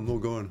 I'm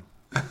not going.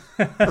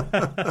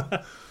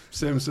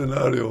 Same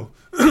scenario.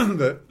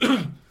 But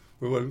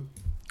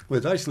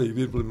we'd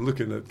been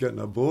looking at getting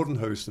a boarding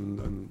house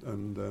and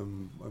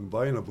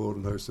buying a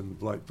boarding house in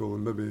Blackpool,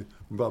 and maybe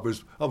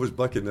I was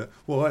back in it.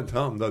 Well, that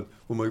happened that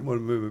when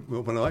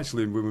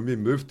we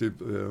moved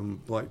to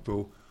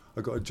Blackpool,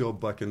 I got a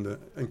job back in the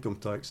income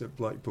tax at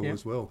Blackpool Yep.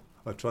 as well.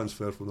 I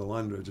transferred from the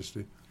land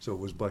registry, so I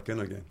was back in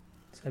again.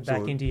 So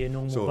back into your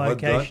normal So I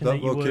had vocation that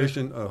that you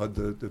vocation. I had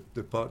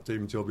the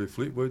part-time job at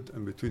Fleetwood,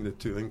 and between the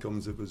two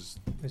incomes, it was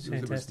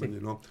fantastic. you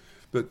know.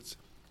 But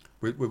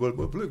we were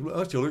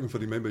actually looking for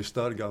maybe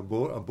start a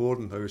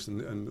boarding house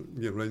and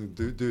you know, around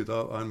do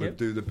that, and Yep. would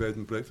do the bed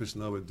and breakfast,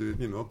 and I would do,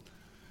 you know.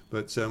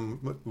 But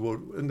we were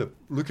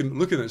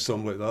looking at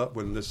something like that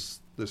when this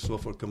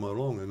offer come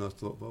along, and I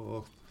thought,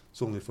 well,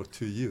 it's only for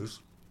 2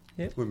 years.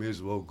 Yep. We may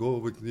as well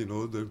go. You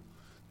know,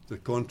 the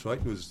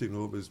contract was, you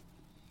know, it was.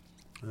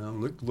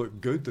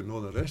 Looked good and all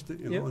the rest of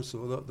it, you know, Yep. and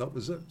so that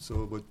was it.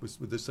 So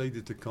we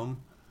decided to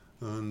come,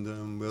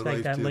 and we take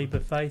arrived that here. leap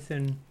of faith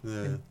and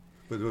Yeah,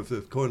 but if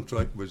the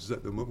contract was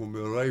that when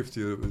we arrived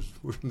here, it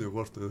wasn't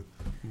worth the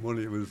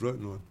money it was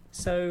written on.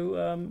 So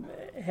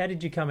how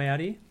did you come out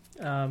here?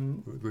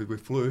 We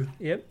flew,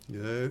 Yep.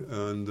 yeah,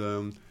 and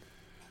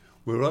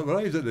we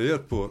arrived at the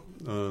airport,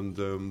 and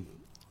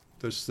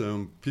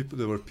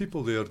there were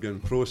people there getting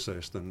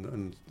processed,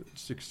 and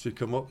she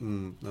come up,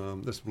 and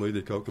this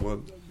lady come up,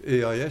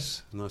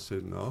 AIS, and I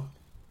said no.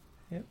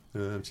 Yep.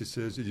 And she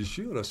says, "Are you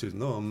sure?" I said,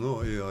 "No, I'm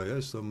not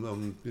AIS.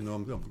 I'm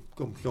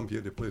come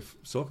here to play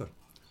soccer."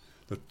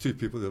 There are two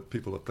people. The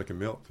people are picking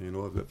me up, you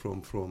know,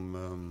 from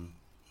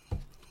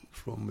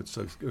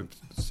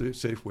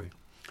Safeway.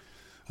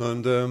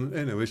 And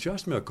anyway, she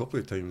asked me a couple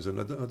of times, and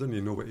I didn't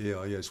even know what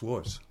AIS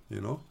was,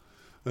 you know.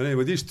 And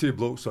anyway, these two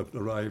blokes had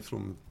arrived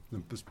from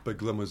this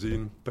big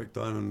limousine, picked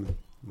Anne and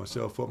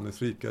myself up and the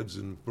three kids,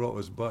 and brought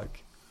us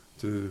back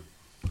to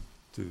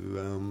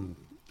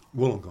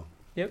Wollongong,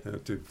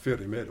 Yep. to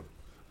Fairy Meadow.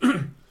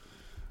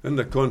 In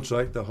the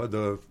contract, I had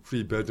a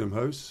 3-bedroom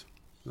house.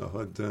 I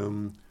had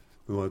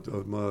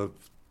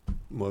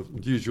my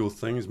usual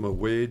things, my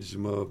wage,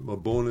 my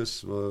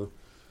bonus, the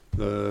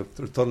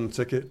return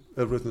ticket,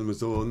 everything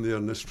was all in there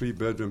in this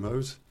 3-bedroom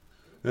house.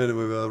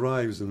 Anyway, we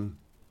arrived, and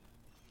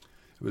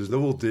it was the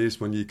old days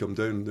when you come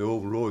down the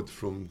old road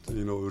from,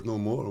 you know, there was no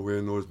motorway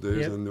in those days,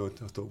 Yep. and I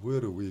thought,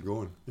 where are we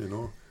going, you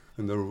know?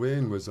 And the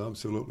rain was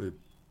absolutely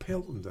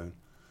pelting down.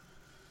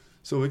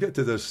 So we get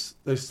to this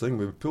thing,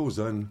 we pulls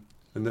in,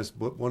 and this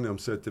one of them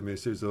said to me, he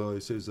says,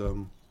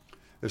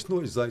 it's not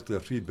exactly a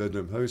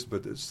 3-bedroom house,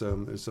 but it's a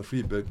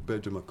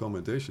 3-bedroom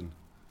accommodation.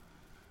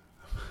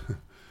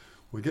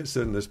 We get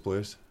in this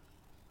place,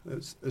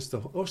 it's the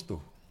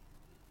hostel.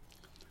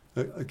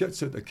 I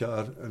gets out the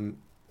car, and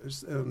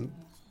it's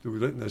we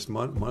were in this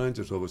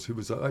manager's office, who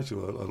was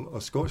actually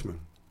a Scotsman,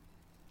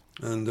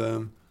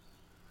 and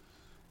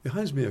he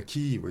hands me a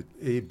key with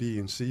A, B,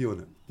 and C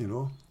on it, you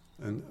know,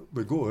 and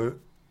we go out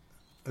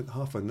at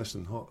half a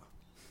Nissan hot.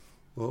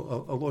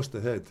 Well, I lost the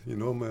head, you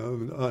know.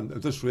 And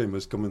this rain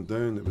was coming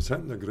down, it was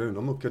hitting the ground.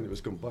 I'm not kidding, it was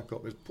coming back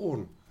up, it was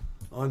pouring.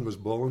 Anne was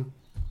bawling.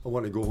 I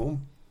want to go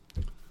home.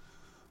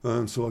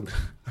 And so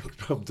I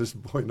grabbed this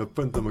boy and I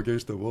pinned him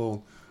against the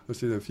wall. I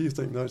said, if you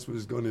think that's what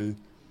it's going to,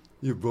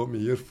 you brought me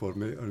here for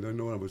me. And I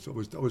know I was.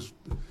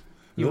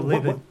 You were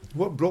livid.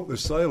 What broke the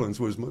silence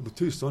was my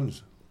two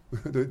sons.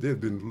 They'd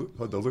had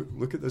a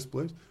look at this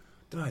place.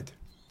 Dad,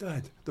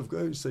 they've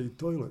got outside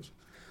toilets.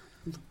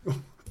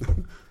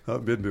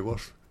 That made me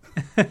worse.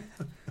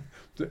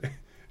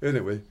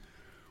 Anyway,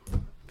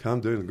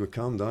 calm down. We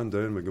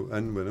go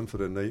in. We're in for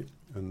the night,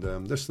 and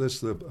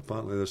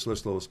apparently this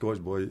little Scotch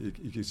boy,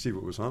 you could see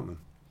what was happening.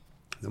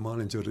 The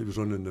manager, he was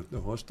running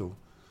the hostel.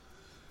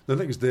 The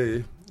next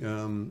day,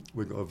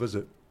 we got a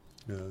visit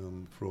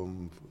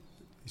from.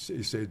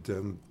 He said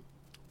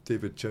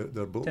David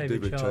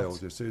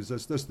Childs. He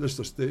says this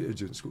estate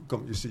agent's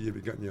come to see you to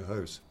get in your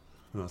house,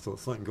 and I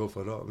thought, thank God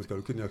for that.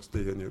 I couldn't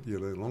stay in here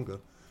any longer.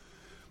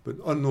 But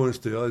unknowns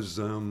to us,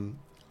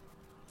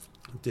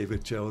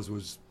 David Childs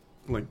was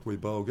linked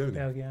with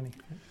Balgownie.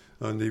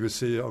 And he would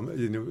say,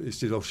 he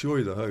said, I'll show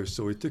you the house.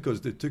 So they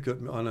took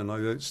Anne and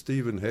I out.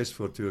 Stephen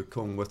Hesford, who had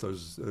come with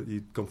us,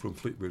 he'd come from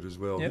Fleetwood as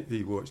well. Yep.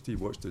 He watched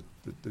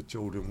the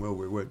children while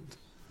we went.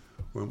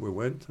 When we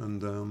went,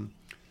 and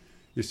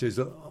he says,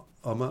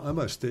 I'm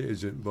a estate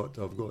agent, but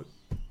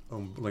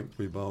I'm linked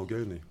with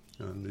Balgownie.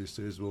 And he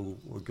says, well,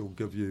 we'll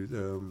give you,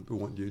 we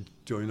want you to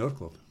join our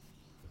club.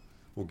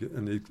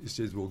 And he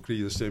says, we'll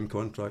agree the same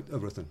contract,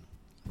 everything.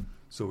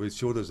 So he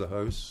showed us the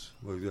house.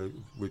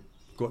 We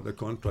got the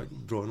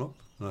contract drawn up,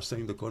 and I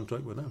signed the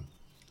contract with him.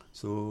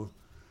 So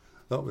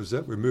that was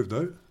it. We moved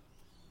out.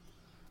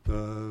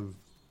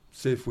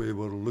 Safeway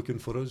were looking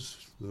for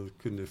us. They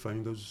couldn't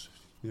find us,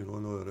 and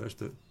all the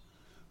rest of it.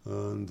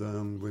 And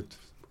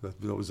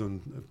I was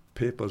on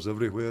papers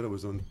everywhere. I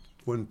was on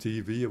one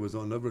TV. I was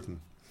on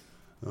everything.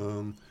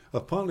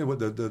 Apparently, what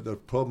the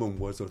problem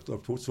was,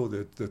 so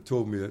they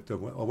told me that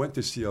I went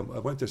to see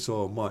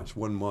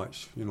one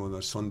match, on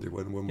a Sunday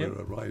when we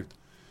arrived,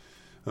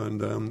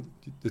 and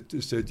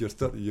they said, "You're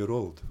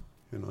 30-year-old,"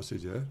 and I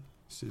said, "Yeah."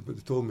 But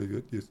they told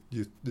me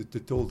they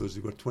told us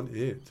you were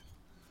 28.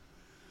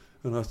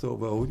 And I thought,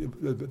 well,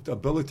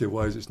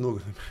 ability-wise, it's no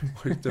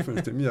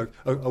difference to me. I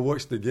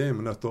watched the game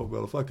and I thought,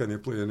 well, if I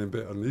can't play any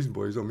better than these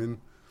boys, I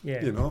mean, 2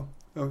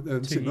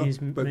 years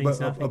but means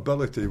nothing.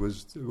 ability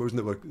was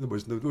never there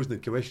wasn't a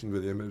question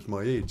with him. It was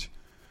my age,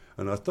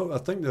 and I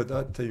think that at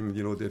that time,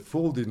 they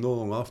folded no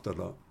long after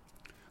that,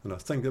 and I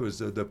think that was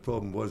the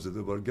problem was that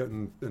they were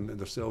getting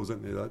themselves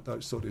into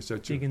that sort of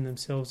situation, digging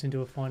themselves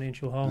into a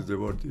financial hole. They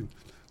were.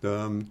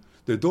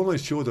 They'd only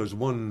showed us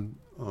one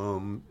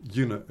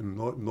unit in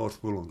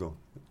North Wollongong.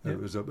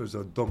 Yep. It was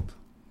a dump,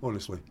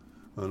 honestly.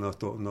 And I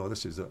thought, no,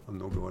 this is it. I'm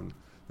not going.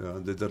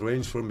 They'd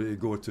arranged for me to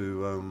go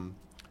to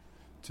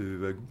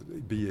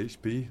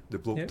BHP. The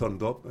bloke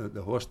turned up at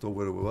the hostel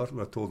where we were,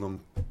 and I told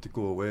them to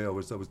go away. I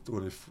was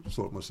going to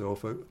sort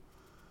myself out.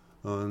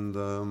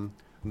 And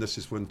this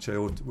is when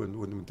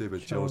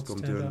David Childs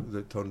come down.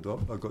 They turned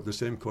up. I got the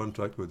same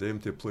contract with them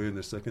to play in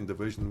the second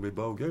division with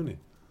Balgownie.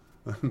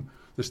 And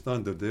the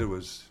standard there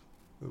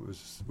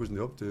wasn't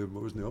up to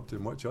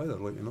much either,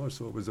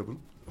 so it was a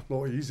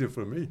lot easier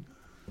for me,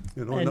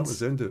 and that was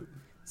the end of it.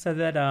 So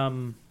that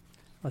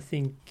I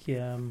think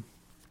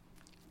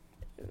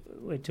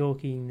we're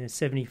talking the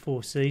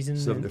 74 season.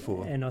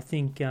 74. And I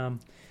think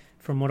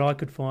from what I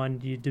could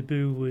find, your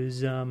debut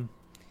was in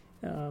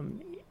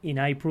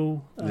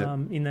April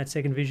in that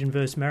second division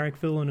versus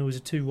Marrickville, and it was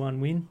a 2-1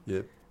 win.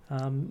 Yep.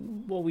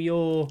 What were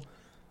your,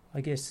 I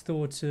guess,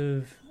 thoughts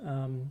of,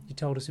 you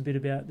told us a bit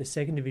about the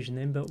second division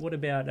then, but what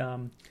about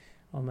on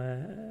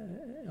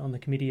the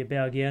committee at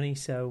Balgownie?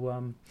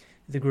 So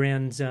the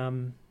grounds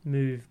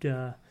moved,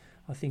 I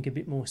think, a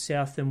bit more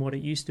south than what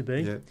it used to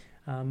be. Yep.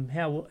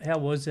 How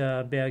was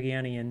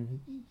Balgownie, and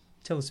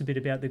tell us a bit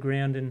about the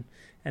ground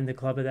and the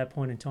club at that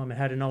point in time. It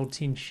had an old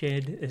tin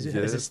shed as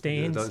a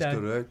stand. Yeah, that's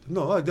correct.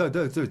 No, I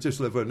just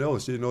like everyone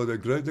else.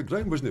 The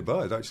ground wasn't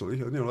bad actually.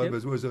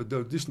 It was a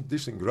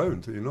decent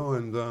ground.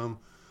 And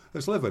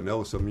it's like everyone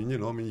else. I mean,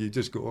 you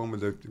just go on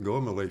with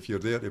life. You're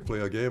there to play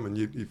a game, and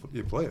you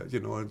play it.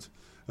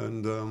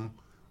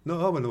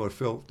 No, I never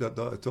felt that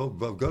at all.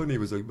 Balgownie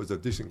was a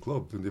decent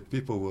club, and the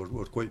people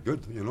were quite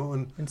good,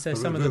 And so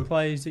some of the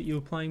players that you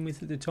were playing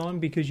with at the time,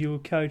 because you were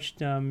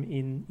coached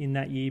in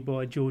that year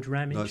by George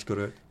Ramage. That's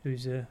correct.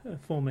 Who's a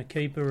former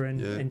keeper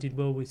and did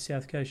well with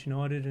South Coast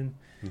United and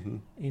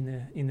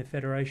in the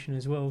federation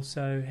as well.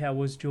 So how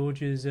was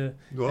George as a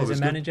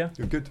manager?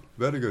 Good,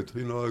 very good.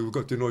 I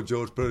got to know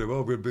George pretty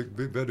well. We're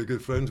very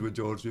good friends with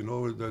George.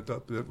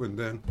 That went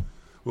then.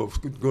 Well, it's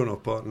grown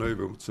apart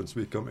now since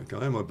we come to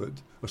Kiama,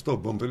 but I still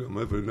bump into them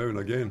every now and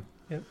again.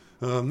 Yep.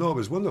 No, it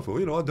was wonderful.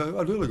 I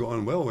really got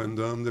on well, and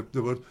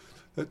they were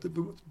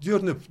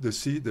during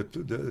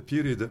the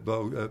period at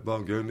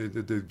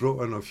Balgownie, they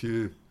brought in a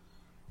few,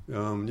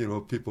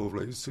 people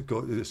like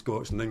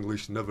Scots and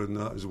English and everything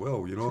that as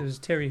well. So there's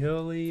Terry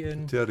Hurley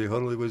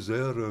was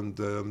there, and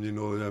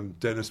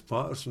Dennis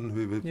Patterson,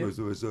 who was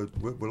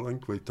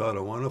linked with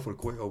Tarawana for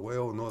quite a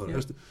while, and all the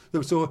rest.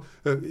 So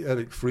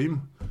Eric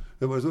Freem.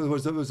 It was great.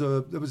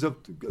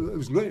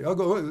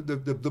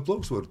 The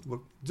blokes were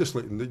just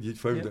like you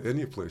found at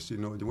any place.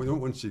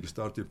 Once you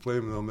started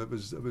playing them, it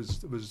was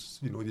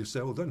you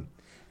settled in.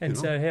 And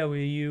so, how were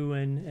you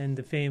and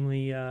the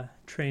family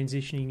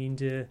transitioning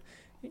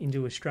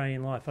into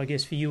Australian life? I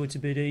guess for you it's a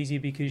bit easier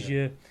because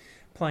you're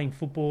playing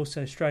football,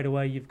 so straight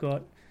away you've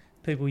got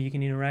people you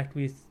can interact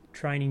with,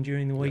 training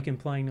during the week and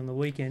playing on the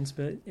weekends.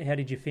 But how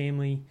did your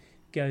family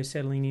go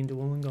settling into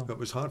Wollongong? It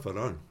was hard for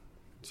her.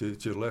 She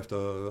left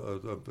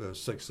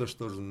 6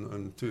 sisters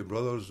and 2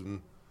 brothers,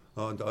 and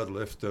I'd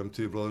left 2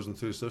 brothers and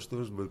 2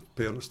 sisters, with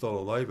parents still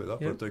alive at that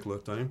particular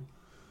time.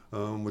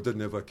 We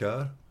didn't have a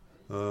car.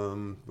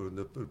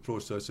 The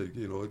process of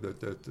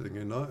that thing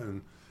and that,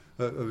 and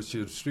she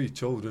had 3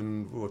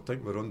 children. I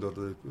think we're under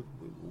there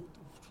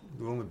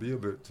only be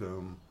about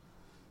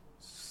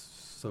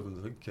 7.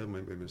 I think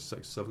maybe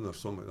 6, 7 or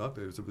something like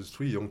that. But it was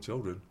 3 young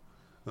children,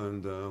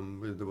 and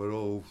they were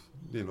all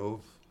it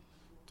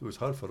was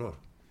hard for her.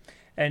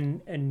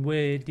 And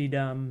where did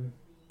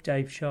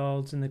Dave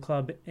Childs and the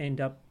club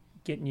end up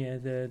getting you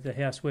the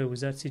house? Where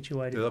was that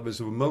situated? Yeah, that was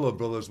Miller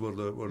Brothers were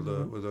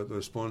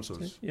the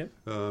sponsors. Yep.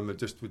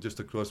 Just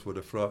across where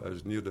the frat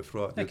is, near the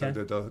frat. Okay.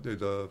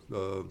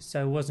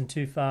 So it wasn't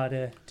too far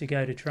to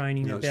go to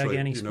training at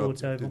Balgownie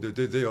Sports Oval.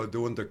 They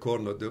owned the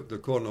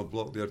corner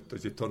block there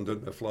as you turned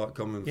into the flat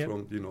coming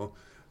from,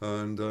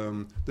 and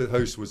the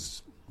house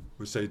was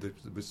beside the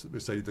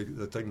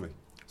thing.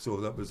 So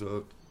that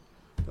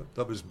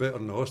was better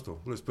than the hostel.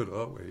 Let's put it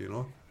that way,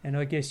 And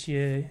I guess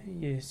you're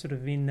sort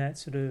of in that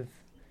sort of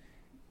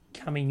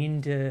coming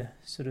into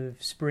sort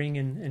of spring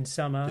and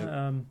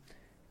summer,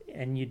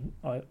 and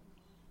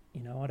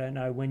I don't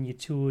know when you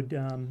toured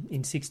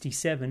in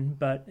 '67,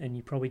 and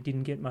you probably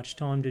didn't get much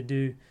time to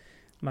do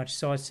much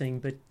sightseeing.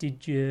 But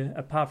did you,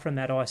 apart from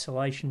that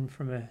isolation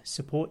from a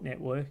support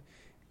network,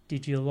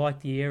 did you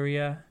like the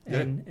area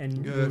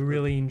and you were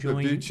really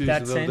enjoying the beaches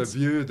that and sense?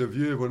 The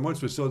view. When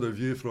once we saw the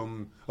view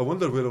from, I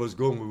wonder where I was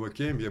going when we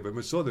came here, but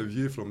we saw the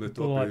view from the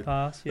top. Bulli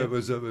Pass. Yeah.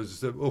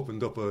 It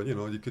opened up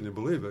you couldn't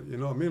believe it. You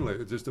know what I mean?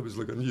 Like it was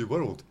like a new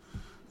world.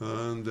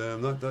 And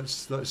that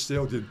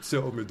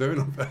settled me down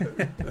a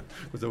bit.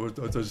 But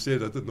as I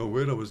said, I didn't know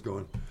where I was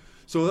going.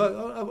 So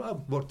I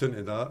worked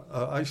into that.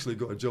 I actually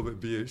got a job at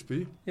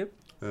BHP. Yep.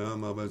 I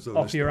was on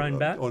Off your own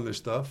bat? on the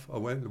staff. I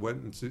went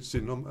and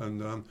seen them,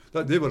 and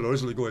that they were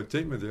originally going to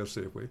take me there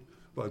Safeway,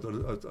 but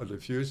I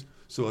refused.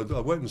 So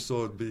I went and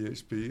saw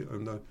BHP,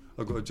 and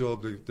I got a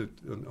job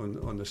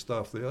on the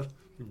staff there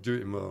due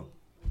to my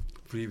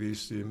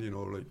previous,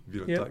 like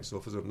being a tax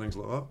officer and things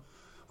like that.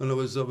 And I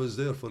was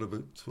there for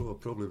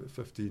probably about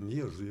 15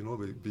 years,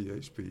 with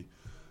BHP,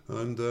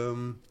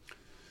 and.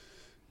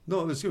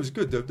 No, it was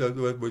good.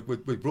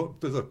 We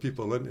brought other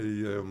people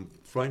into.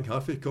 Frank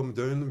Haffey come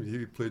down.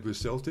 He played with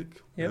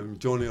Celtic. Yep.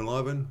 Johnny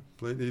Lavin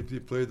played. He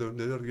played out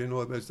there.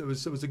 It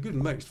was a good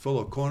mix. Phil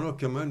O'Connor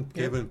come in.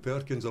 Kevin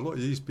Perkins. A lot of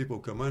these people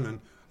come in, and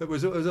it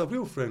was a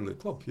real friendly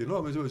club. It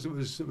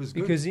was good.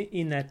 Because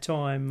in that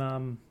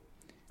time,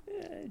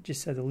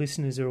 just so the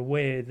listeners are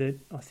aware that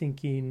I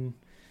think in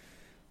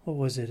what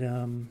was it?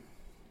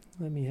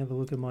 Let me have a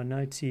look at my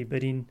notes here.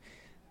 But in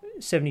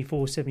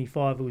 74,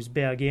 75, it was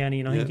Balgownie,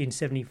 and I think in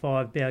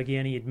 75,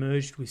 Balgownie had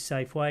merged with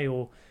Safeway,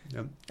 or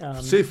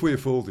Safeway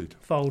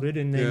folded,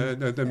 and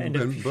then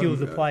a few of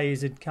the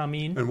players had come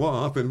in. And what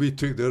happened? We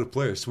took their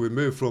place. We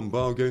moved from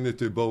Balgownie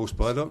to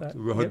Ballspaddock.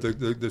 We had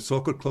the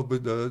soccer club,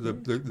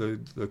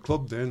 the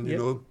club then.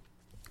 It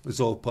was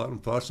all part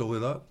and parcel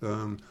of that.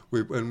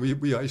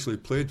 We actually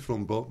played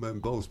from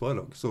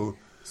Ballspaddock.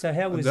 So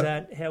how was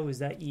that? How was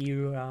that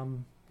year?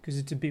 Because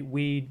it's a bit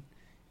weird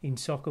in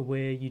soccer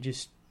where you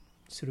just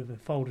sort of a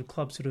folded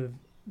club, sort of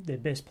their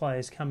best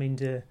players come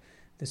into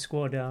the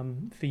squad.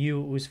 For you,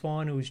 it was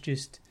fine. It was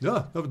just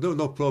no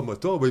problem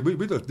at all. We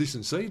had a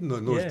decent side in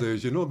those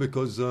days,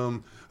 because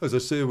as I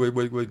say,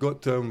 we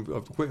got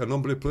quite a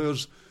number of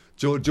players.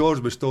 George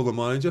was still the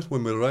manager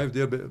when we arrived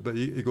there, but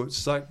he got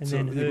sacked. And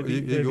then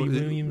Herbie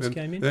Williams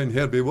came in. Then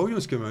Herbie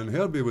Williams came in.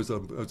 Herbie was a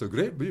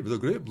great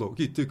bloke.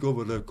 He took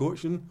over the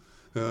coaching.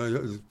 He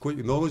was quite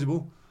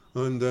knowledgeable.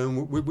 And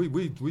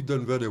we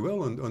done very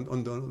well on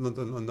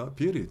that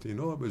period, It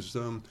was,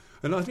 and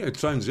I think a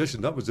transition.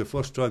 That was the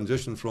first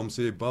transition from,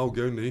 say,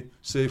 Balgownie,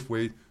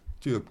 Safeway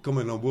to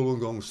coming on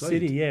Wollongong side.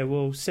 City, yeah.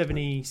 Well,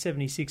 70,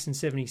 76 and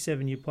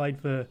 77, you played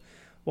for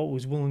what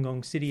was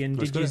Wollongong City, and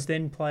did you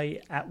then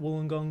play at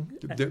Wollongong?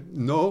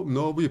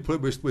 No, we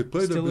played. We were at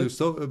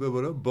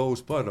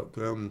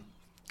Ballspaddock.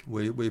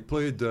 We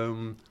played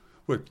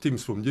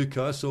teams from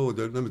Newcastle,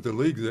 the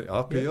league, the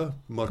Apia,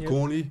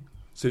 Marconi.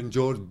 St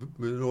George,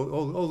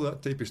 all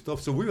that type of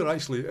stuff. So we were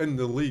actually in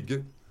the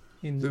league.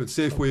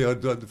 Safeway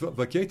had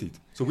vacated,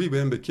 so we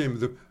then became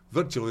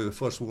virtually the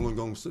first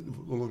Wollongong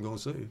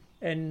City.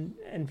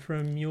 And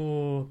from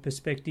your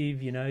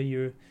perspective,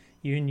 you're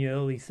in your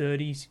early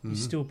 30s. You're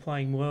still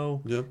playing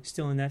well.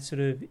 Still in that sort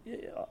of.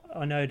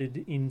 I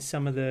noted in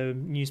some of the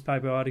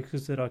newspaper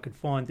articles that I could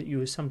find that you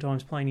were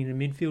sometimes playing in a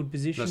midfield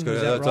position. That's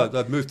correct. Was that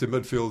right? I'd moved to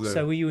midfield.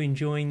 So were you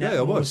enjoying that? Yeah,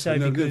 I was. So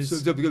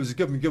because it was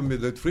giving me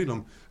that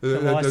freedom,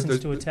 the license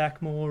to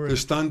attack more. The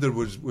standard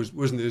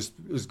wasn't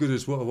as good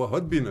as what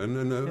had been,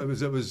 and it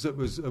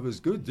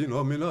was good.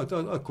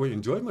 I quite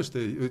enjoyed my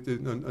stay with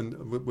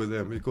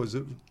them because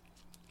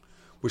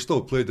we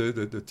still played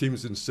the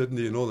teams in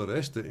Sydney and all the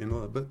rest of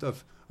it. But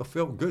I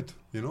felt good.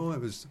 It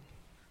was.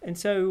 And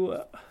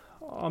so.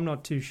 I'm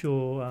not too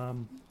sure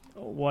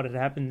what had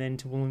happened then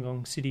to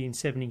Wollongong City in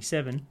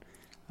 77,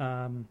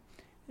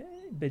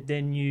 but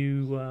then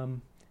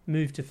you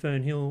moved to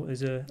Fernhill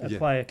as a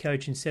player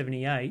coach in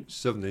 78.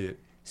 78.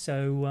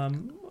 So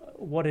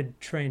what had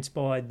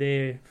transpired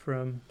there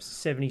from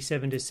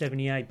 77 to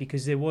 78?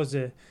 Because there was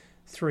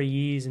 3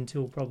 years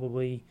until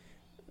probably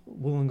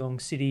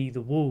Wollongong City,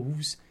 the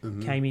Wolves,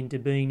 came into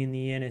being in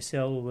the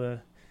NSL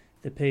or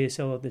the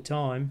PSL at the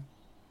time.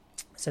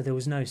 So there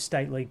was no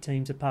state league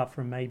teams apart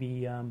from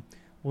maybe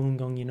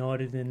Wollongong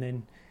United and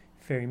then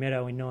Fairy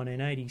Meadow in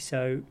 1980.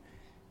 So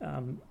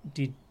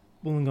did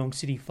Wollongong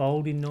City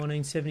fold in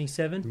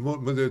 1977? They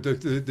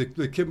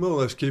more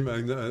or less came at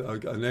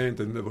an end,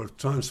 and they were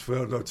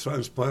transferred or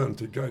transparent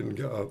to go and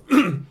get up.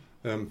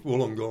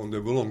 Wollongong,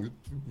 the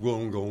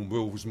Wollongong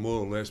Wolves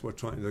more or less were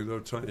trying to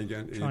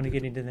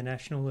get into the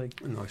National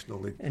League. National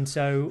League. And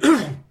so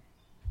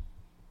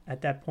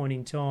at that point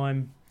in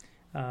time,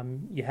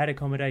 you had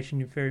accommodation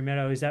in Fairy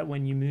Meadow. Is that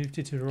when you moved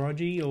to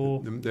Todorogi,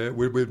 or we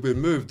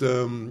moved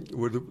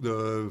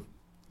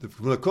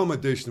from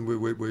accommodation?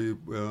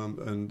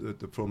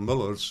 From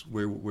Millers,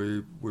 we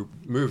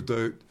moved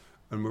out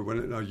and we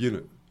went in a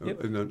unit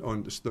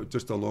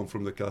just along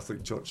from the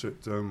Catholic Church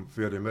at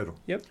Fairy Meadow.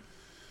 Yep.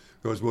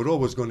 because we're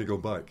always going to go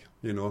back.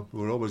 You know,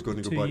 we're always going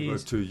to go 2 back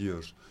years. about 2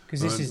 years.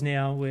 Because this is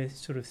now, we're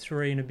sort of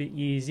 3 and a bit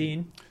years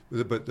in.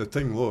 But the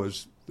thing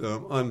was,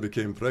 Anne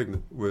became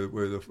pregnant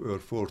with our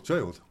fourth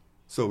child.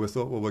 So we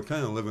thought, well, we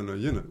can't live in a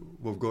unit.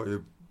 We've got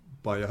to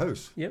buy a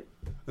house. Yep.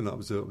 And that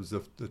was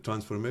the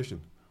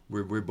transformation.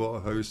 We bought a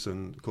house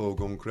in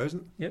Colgong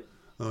Crescent. Yep.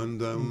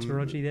 And In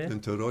Taroji there. In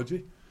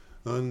Taroji.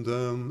 And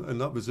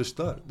that was the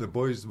start. The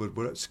boys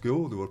were at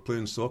school. They were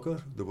playing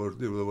soccer. They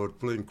were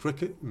playing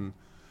cricket.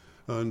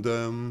 And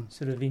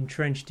sort of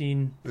entrenched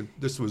in.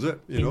 This was it,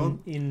 you know.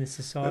 In the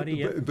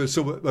society, but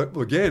so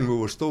again, we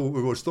were still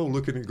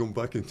looking at going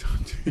back in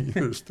 2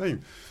 years'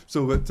 time.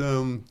 So, but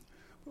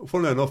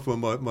funnily enough, when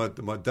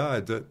my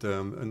dad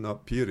in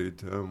that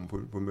period,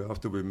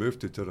 after we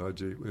moved to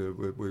Taraji,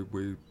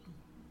 we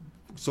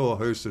saw a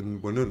house in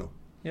Woonona.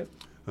 Yep.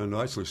 And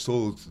actually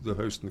sold the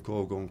house in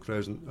Colgong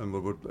Crescent, and we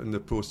were in the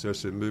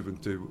process of moving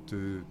to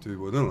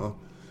Woonona.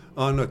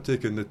 Anne had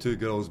taken the 2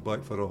 girls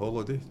back for a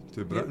holiday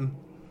to Britain. Yep.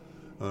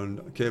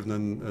 And Kevin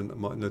and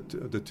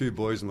the 2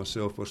 boys and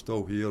myself were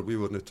still here. We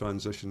were in the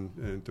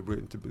transition to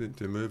waiting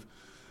to move.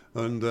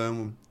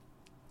 And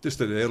just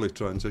did the early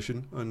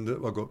transition, and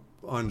I got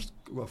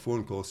a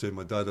phone call saying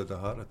my dad had a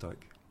heart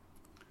attack.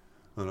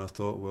 And I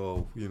thought,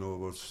 well, you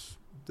know,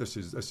 this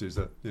is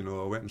it. You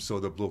know, I went and saw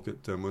the bloke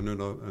at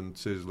Woonona and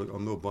says, look,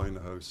 I'm not buying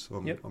the house.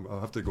 I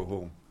have to go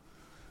home.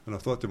 And I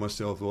thought to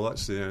myself, well,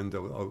 that's the end. I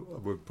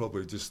would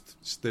probably just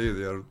stay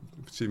there,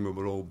 seeing we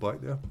were all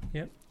back there.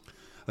 Yep.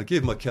 I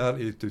gave my car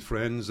to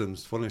friends and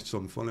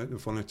some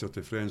furniture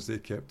to friends. They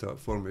kept that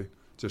for me,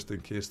 just in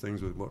case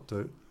things would worked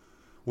out.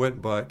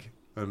 Went back,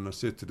 and I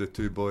said to the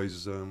 2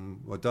 boys,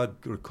 my dad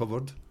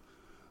recovered.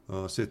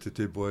 I said to the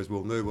 2 boys,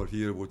 well, now we're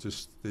here, we'll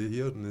just stay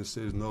here. And they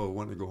says, no, I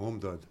want to go home,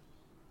 Dad.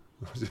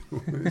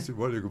 I said,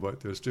 why do you go back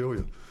to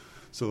Australia?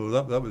 So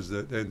that was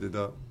the end of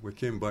that. We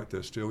came back to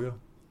Australia.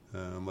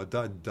 My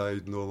dad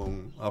died not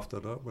long after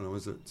that, when I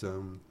was at,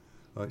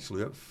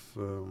 actually at,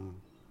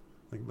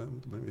 I think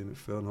maybe in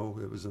Fernhall.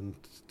 It was in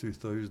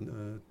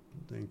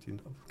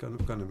 2019. I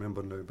can't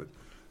remember now, but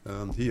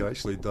he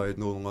actually died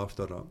not long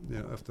after that,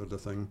 after the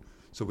thing.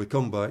 So we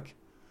come back,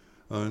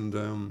 and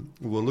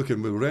we were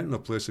renting a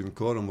place in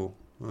Corrimal,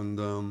 and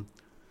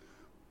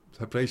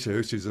the price of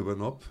houses have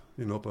went up,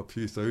 up a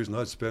few thousand.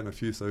 I'd spent a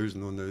few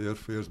thousand on the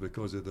airfares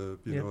because of the,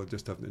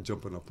 just having to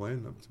jump on a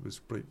plane. It was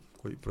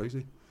quite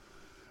pricey.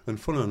 And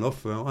funny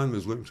enough, Anne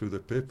was looking through the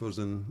papers,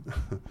 and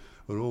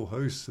her old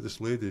house,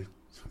 this lady,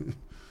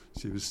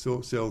 she was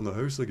still selling the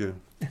house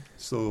again.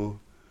 So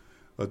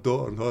her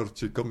daughter and her,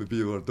 she'd come to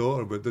be with her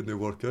daughter, but it didn't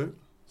work out.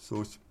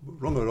 So she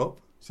rung her up.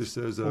 She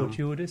says,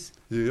 fortuitous.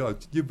 Yeah,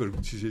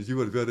 she says, you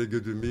were very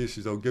good with me.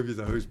 She says, I'll give you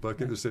the house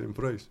back at the same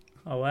price.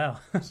 Oh, wow.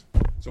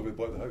 So we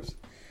bought the house.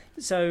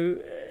 So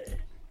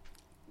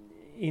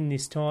in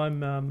this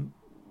time,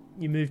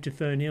 you moved to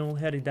Fernhill.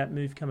 How did that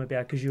move come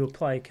about? Because you were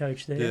player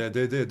coach there. Yeah,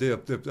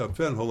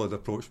 Fernhill had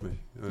approached me.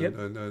 Yep.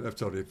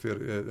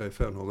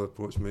 Fernhill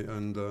approached me,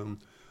 and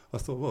I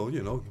thought, well,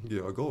 give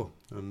it a go.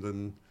 And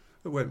then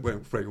it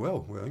went pretty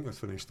well. I think I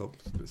finished up.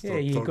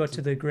 You got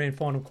to the grand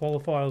final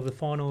qualifier of the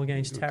final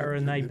against Tara,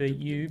 and they beat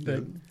you.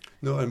 But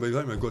no, and by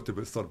the time I got to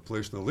about 3rd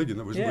place in the league, and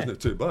it wasn't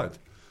too bad.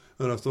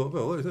 And I thought,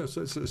 well,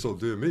 this will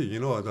do me.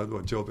 I had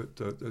a job at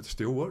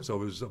Steelworks. I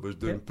was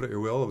doing pretty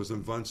well. I was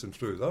advancing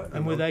through that.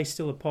 And were they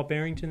still at Pop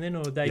Errington then,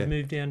 or they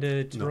moved down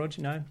to Taroji?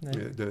 No.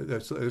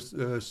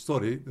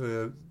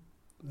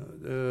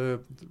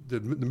 They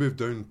moved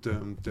down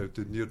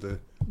to near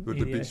where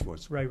the beach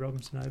was. Ray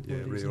Robinson Oval.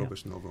 Yeah, Ray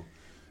Robinson Oval.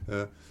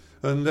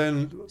 And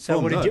then. So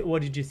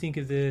what did you think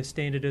of the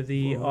standard of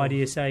the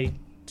IDSA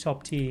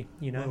top tier?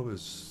 Well,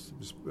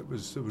 it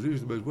was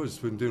reasonable. It was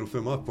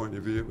from my point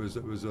of view. It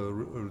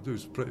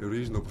was pretty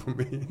reasonable for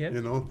me.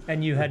 Yep.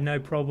 And you had no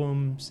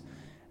problems.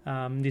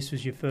 This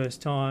was your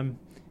first time.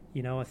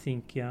 I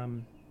think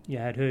you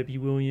had Herbie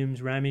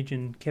Williams, Ramage,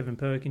 and Kevin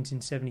Perkins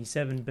in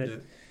 '77.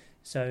 But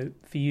so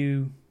for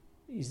you,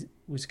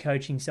 was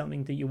coaching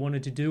something that you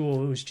wanted to do,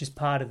 or it was just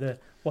part of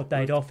what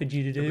they'd offered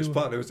you to do?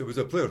 It was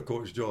a player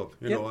coach job,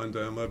 and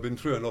I've been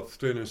through enough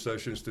training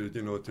sessions to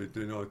I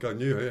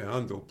knew how to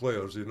handle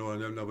players, and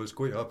I was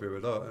quite happy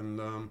with that.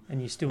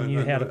 And you still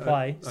knew how to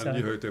play. I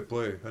knew how to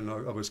play, and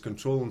I was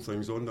controlling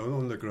things on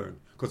the ground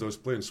because I was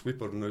playing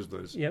sweeper in those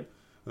days. Yep.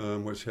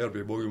 Which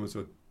Herbie Williams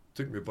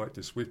took me back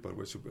to sweeper,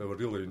 which I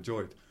really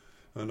enjoyed.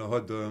 And I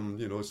had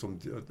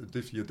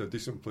if you had a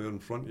decent player in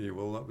front of you,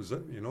 well, that was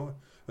it,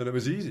 and it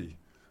was easy.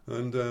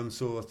 And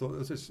so I thought,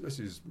 this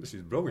is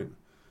brilliant.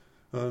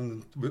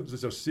 And it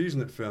was a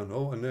season at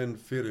Fernhill, and then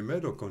Fairy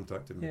Meadow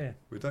contacted me. Yeah.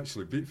 We'd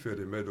actually beat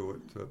Fairy Meadow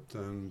at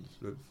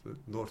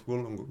North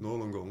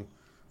Wollongong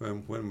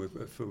when with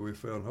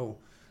Fernhill.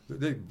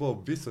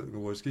 Bob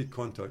Beath, he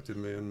contacted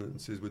me and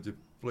says, would you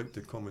like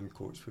to come and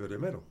coach Fairy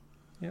Meadow?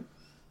 Yep.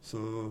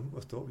 So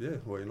I thought, yeah,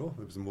 why not?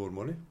 It was more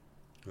money.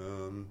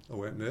 I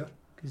went there.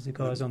 Because the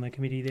guys on the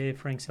committee there,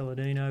 Frank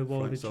Saladino,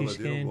 Walter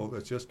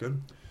Chiskin.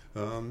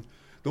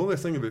 The only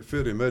thing about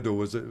Fairy Meadow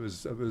was it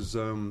was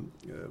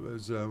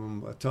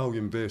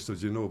Italian based,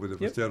 as you know, with the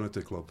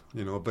fraternity club.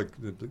 You know, a big,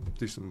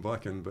 decent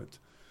backing, but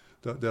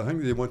I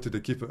think they wanted to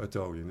keep it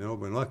Italian. You know,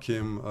 when I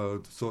came, I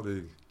sort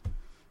of,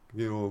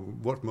 you know,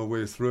 worked my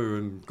way through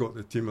and got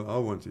the team that I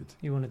wanted.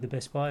 You wanted the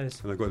best players,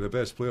 and I got the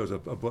best players. I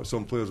brought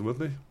some players with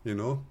me, you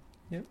know.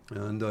 Yep.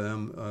 And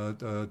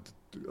I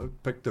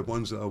picked the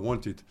ones that I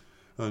wanted,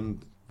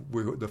 and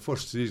the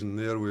first season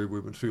there we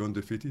went through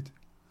undefeated.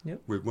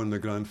 Yep. We won the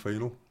grand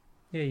final.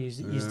 Yeah, you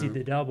did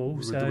the double,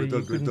 so we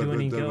you couldn't do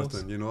anything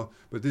else. You know.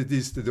 But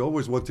they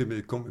always wanted me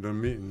to come to their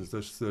meetings.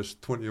 There's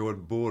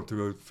 20-odd board who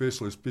are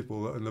faceless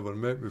people that I never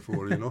met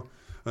before, you know.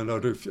 And I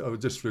would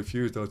just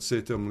refuse. I'd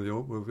say to them, you know,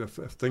 well, if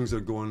things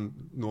are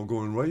not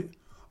going right,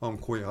 I'm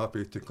quite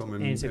happy to come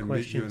and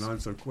meet you and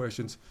answer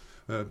questions.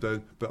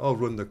 But I'll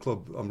run the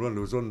club. I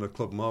was running the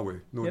club my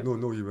way. I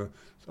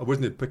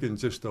wasn't picking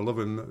just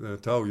 11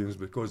 Italians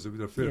because they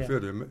were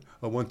fair.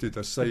 I wanted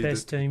a side, the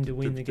best team to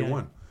win the game.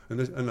 Win.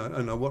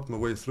 And I worked my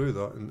way through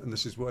that, and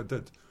this is what I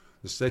did.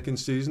 The second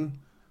season,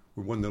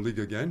 we won the league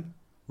again.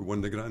 We won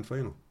the grand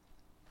final.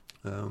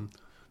 The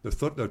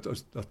third, I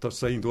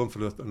signed on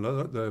for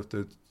another.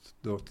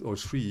 I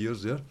was 3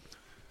 years there.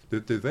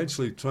 They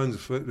eventually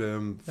transferred.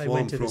 They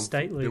went to the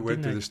state league. They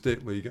went to the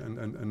state league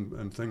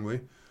and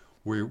thingway.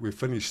 We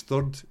finished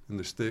third in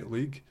the state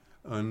league,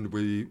 and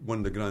we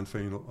won the grand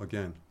final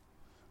again.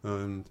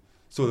 And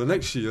so the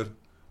next year,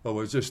 I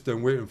was just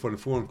waiting for the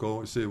phone call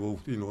to say, well,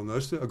 you know,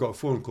 I got a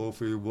phone call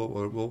for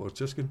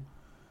Walter Chiskin.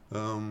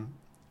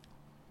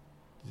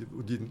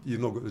 You've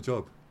not got the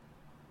job.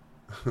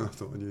 I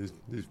thought, these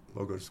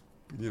buggers,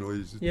 you know,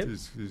 he's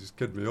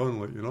kidding me on,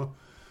 like, you know.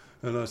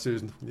 And I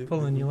says,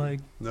 pulling your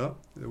leg. No,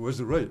 it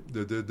wasn't right.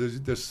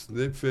 This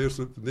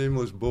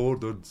nameless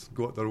board had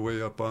got their way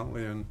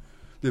apparently, and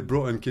they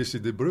brought in Casey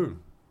De Bruyne,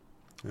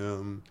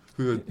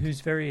 who's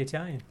very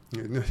Italian,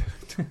 and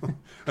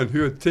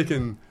who had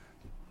taken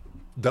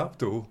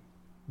Dapto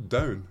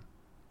down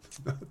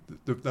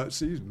that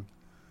season.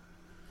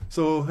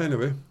 So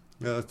anyway,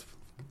 go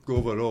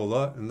over all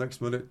that, and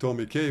next minute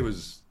Tommy Kay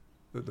was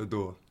at the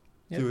door.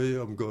 Yep.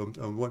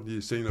 I want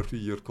you to sign a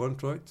 3-year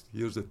contract.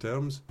 Here's the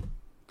terms.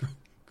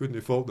 Couldn't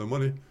afford the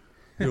money,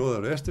 you know,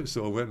 the rest of it.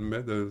 So I went and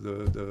met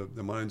the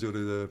manager of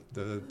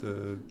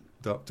the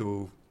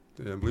Dapto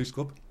Police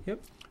Club.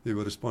 Yep. They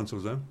were the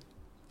sponsors then.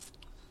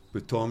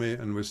 With Tommy,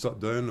 and we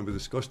sat down and we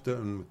discussed it,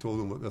 and we told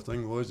him what the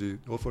thing was. He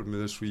offered me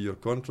this 3-year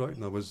contract,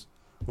 and I was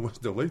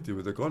delighted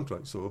with the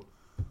contract, so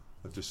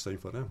I just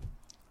signed for them.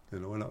 You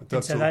know, and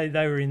so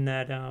they were in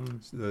that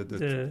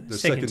the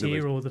second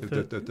tier or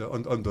the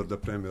under the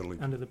Premier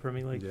League. Under the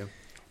Premier League. Yeah.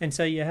 And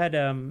so you had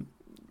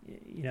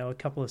you know, a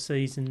couple of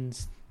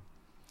seasons.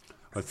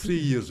 3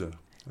 years there.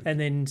 And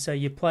then, so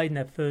you played in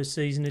that first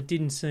season. It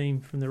didn't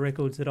seem, from the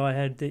records that I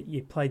had, that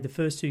you played the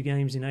first 2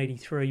 games in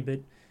 '83, but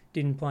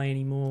didn't play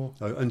anymore.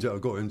 I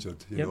got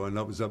injured, you know, and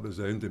that was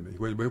the end of me.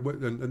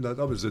 And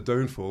that was the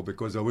downfall,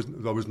 because I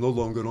was no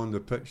longer on the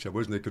pitch. I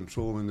wasn't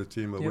controlling the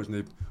team. I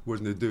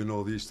wasn't doing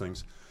all these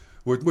things.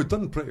 We'd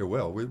done pretty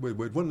well.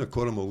 We'd won the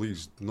Cornwall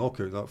League's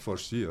knockout that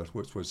first year,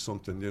 which was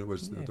something. You know,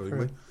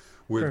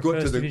 for a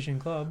first division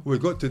club. We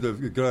got to the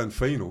grand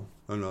final,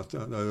 and I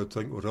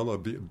think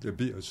Orella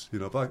beat us. You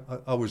know,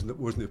 I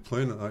wasn't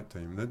playing at that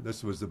time.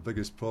 This was the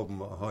biggest problem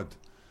that I had,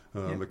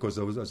 because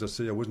I was, as I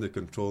say, I wasn't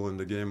controlling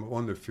the game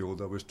on the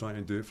field. I was trying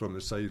to do it from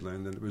the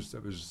sideline, and it was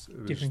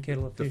different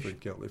kettle of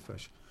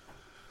fish.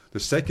 The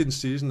second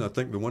season, I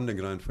think we won the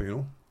grand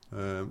final,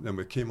 and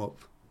we came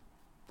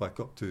back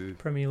up to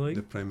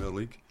the Premier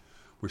League.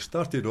 We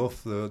started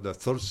off the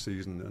third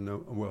season,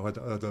 and we had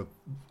a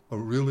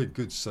really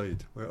good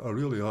side. I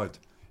really had.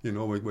 You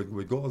know, we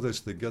got all this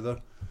together.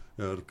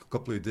 A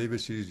couple of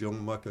Davises,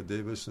 young Macca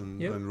Davis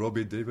and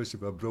Robbie Davis,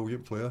 a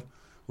brilliant player.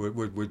 We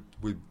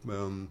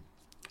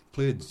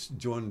played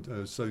John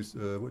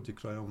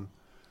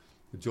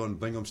John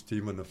Bingham's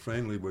team in a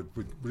friendly. We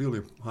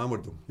really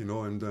hammered them, you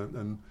know, and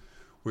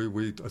I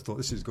thought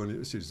this is great.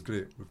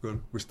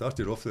 We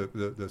started off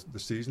the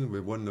season. We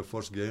won the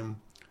first game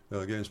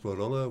against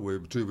Barilla. We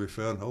drew with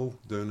Fernhill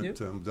down at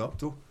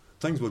Dapto.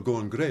 Things were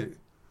going great,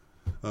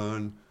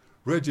 and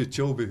Reggie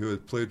Chilby, who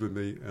had played with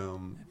me,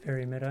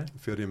 Ferry Meadow,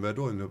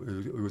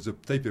 and he was a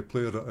type of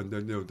player, and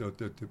you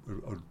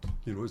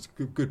know, was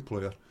a good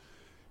player.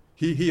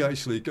 He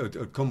actually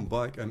had come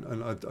back,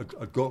 and I'd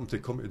got him to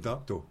come to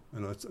Dapto,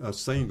 and I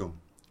signed him,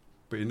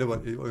 but he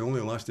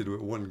only lasted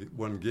about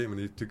one game,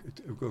 and he took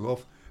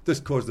off. This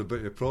caused a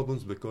bit of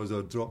problems, because I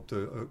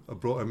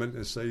brought him into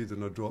the side,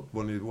 and I dropped a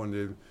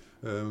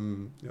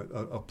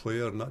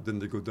player, and that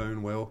didn't go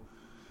down well.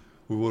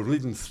 We were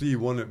leading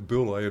 3-1 at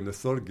Bulleye in the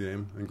third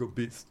game, and got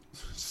beat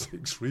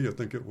 6-3, I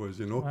think it was,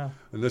 you know. Wow.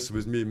 And this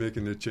was me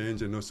making the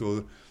change, you know.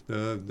 So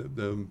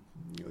the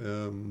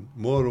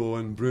Morrow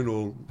and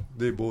Bruno,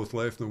 they both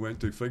left and went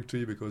to Fig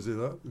Tree because of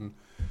that. And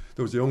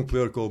there was a young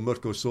player called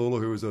Mirko Solo,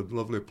 who was a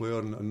lovely player,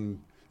 and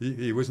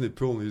he wasn't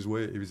pulling his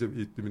weight. He was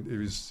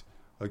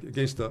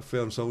against that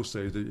Ferns Hill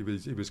side.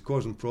 He was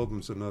causing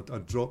problems, and I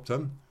dropped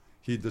him.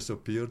 he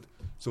disappeared.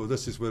 So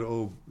this is where it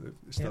all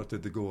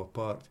started to go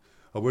apart.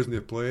 I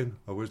wasn't playing.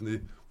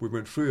 We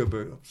went through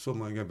about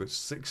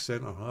 6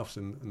 centre halves,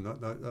 and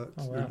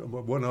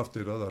one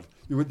after the other.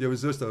 It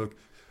was just I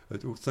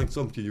think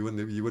something you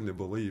wouldn't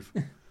believe.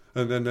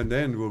 And then in the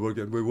end, we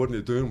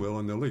weren't doing well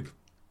in the league.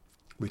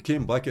 We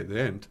came back at the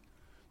end,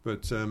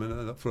 but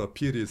for a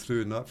period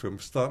through that,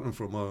 starting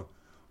from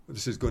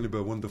this is going to be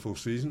a wonderful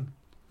season.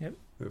 Yep.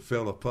 It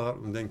fell apart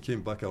and then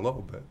came back a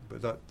little bit,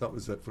 but that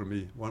was it for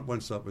me.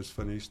 Once that was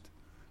finished,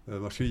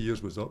 my 3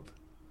 years was up,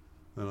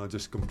 and I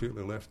just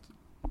completely left.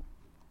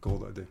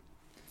 Called it a day.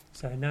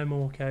 So no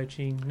more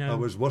coaching. No. I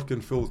was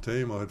working full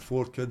time. I had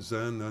 4 kids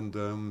then, and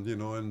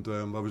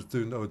I was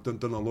done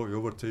a lot of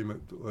overtime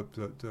at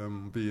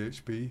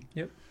BHP.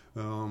 Yep.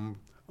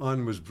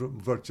 Anne was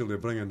virtually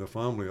bringing the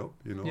family up.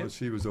 Yep.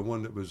 She was the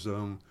one that was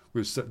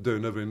we'd sit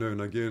down every now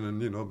and again,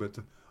 and but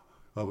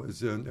I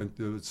was and it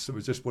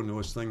was just one of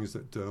those things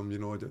that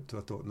that I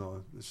thought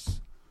no,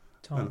 it's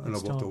time. And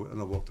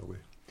I walked away.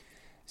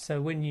 So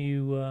when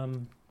you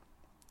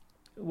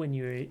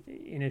were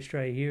in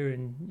Australia here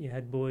and you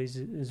had boys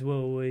as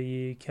well, were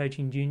you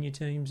coaching junior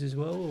teams as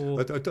well?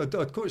 Or? I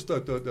coached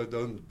the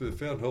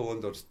Fernhill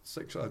under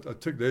 6. I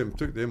took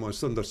them on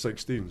under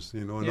 16s,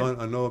 and Yep.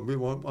 I know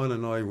Anne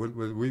and I went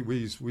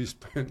we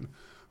spent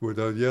with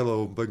a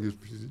big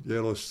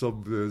yellow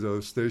sub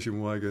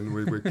station wagon.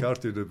 We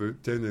carted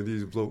about 10 of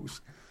these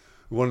blokes.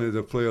 One of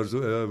the players,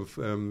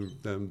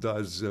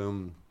 Daz,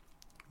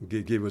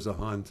 gave us a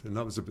hand, and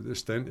that was about the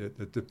extent of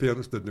it. The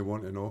parents didn't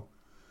want to know.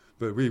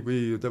 But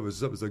that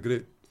was a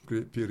great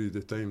period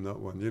of time, that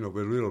one. We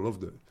really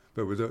loved it.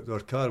 But our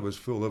car was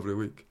full every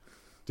week,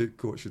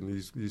 coaching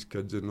these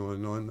kids, and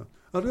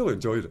I really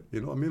enjoyed it.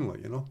 You know what I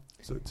mean?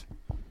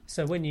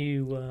 So when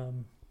you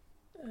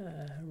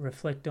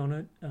reflect on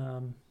it,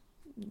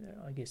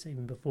 I guess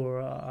even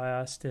before I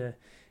asked to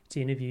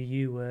interview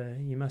you,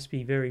 you must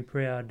be very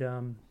proud,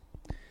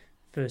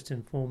 first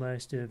and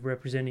foremost, of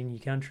representing your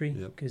country,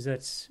 because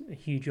that's a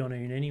huge honour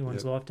in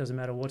anyone's life. Doesn't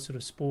matter what sort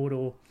of sport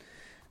or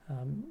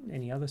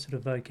any other sort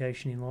of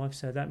vocation in life.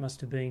 So that must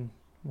have been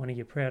one of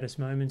your proudest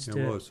moments. It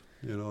was.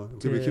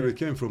 We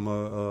came from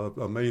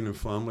a mining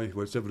family,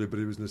 which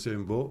everybody was in the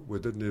same boat. We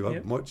didn't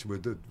have much. We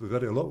did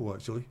very little,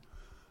 actually.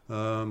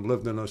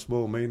 Lived in a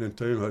small mining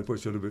town,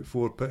 which had about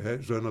 4 pit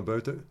hats round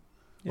about it.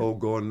 All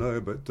gone now,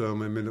 but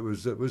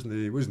it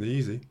wasn't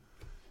easy,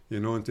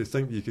 and to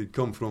think you could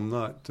come from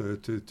that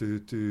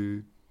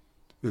to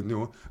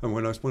and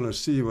when I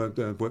see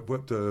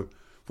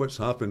what's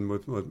happened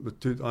with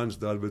two Anne's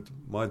dad, with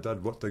my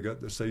dad, what they got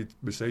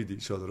beside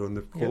each other on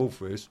the coal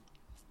face.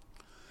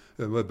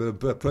 It would be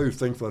a proud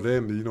thing for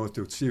them,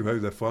 to see how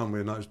their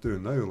family and that's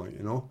doing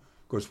now,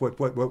 because what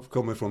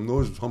coming from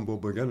those humble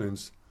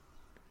beginnings,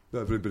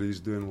 everybody's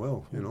doing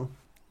well,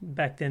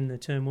 Back then, the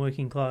term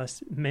working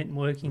class meant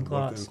working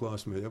class. Working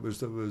class, mate. It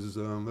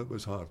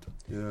was hard.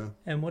 Yeah.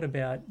 And what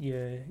about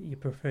your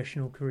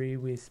professional career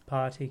with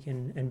Partick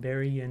and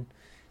Berry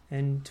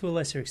and to a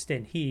lesser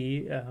extent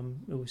here?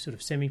 It was sort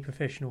of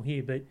semi-professional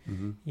here, but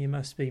you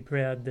must be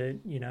proud that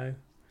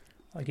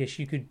I guess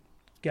you could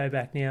go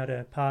back now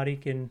to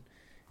Partick and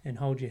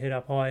hold your head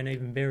up high, and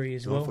even Berry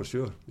as well. For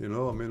sure.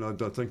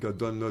 I think I'd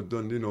done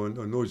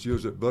in those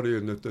years at Berry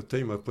and at the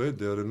time I played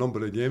there, a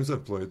number of games I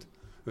played.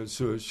 It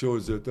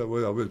shows that I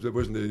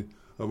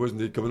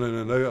wasn't coming in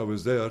and out. I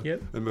was there.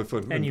 Yep.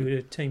 And you were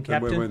a team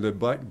captain. When the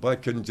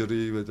back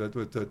injury,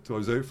 that I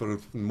was out for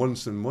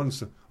months and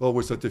months.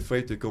 Always had to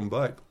fight to come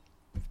back.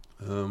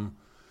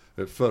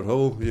 At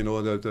Firhill,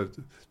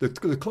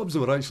 the clubs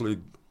were actually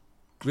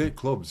great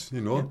clubs.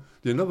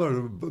 They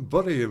never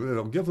Bury.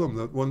 I'll give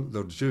them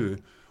their due.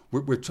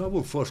 We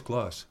travelled first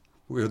class.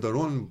 We had our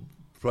own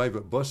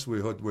private bus. We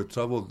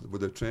travelled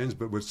with the trains,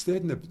 but we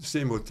stayed in the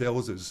same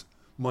hotels as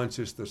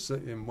Manchester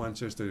City and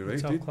Manchester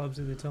United. Top clubs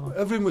at the time.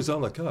 Everything was a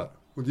la carte.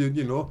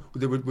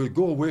 We'd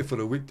go away for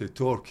a week to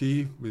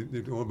Torquay,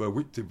 a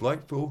week to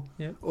Blackpool.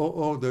 Yep.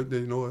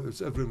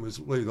 Everything was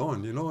laid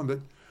on,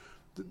 and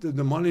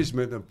the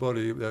management of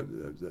Bury,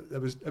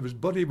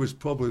 Bury was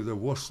probably the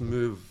worst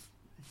move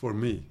for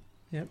me.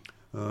 Yep.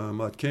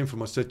 I came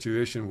from a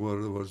situation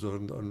where there was a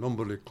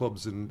number of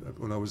clubs,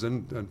 when I was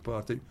in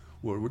Partick,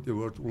 they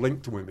were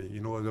linked with me.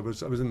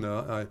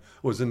 I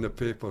was in the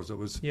papers. I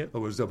was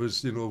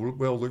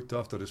well looked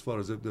after as far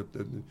as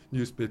the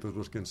newspapers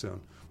was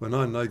concerned. When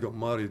Anne and I got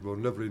married, we were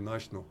on every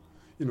national.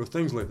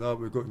 Things like that.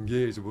 We got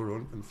engaged. We were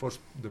on front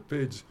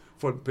page.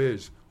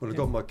 When I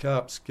got my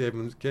caps,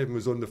 Kevin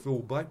was on the full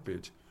back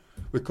page.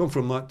 We come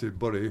from that to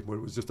Bury, where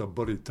it was just a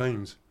Bury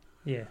Times.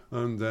 Yeah.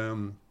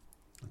 And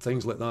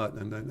things like that,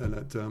 and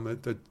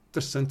it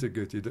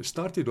disintegrated. It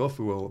started off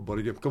well at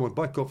Bury, coming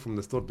back up from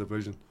the 3rd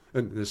division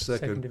into the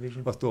second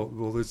division. I thought,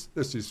 well, this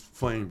is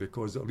fine,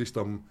 because at least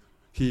I'm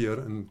here,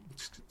 and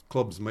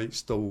clubs might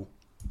still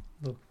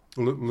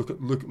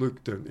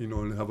look down,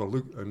 and have a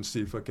look and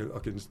see if I can.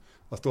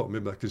 I thought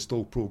maybe I could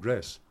still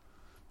progress.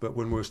 But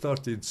when we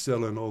started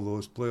selling all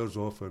those players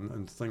off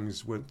and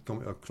things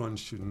come to a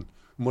crunch and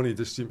money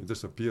just seemed to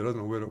disappear, I don't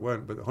know where it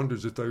went, but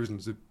hundreds of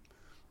thousands of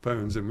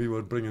pounds, and we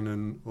were bringing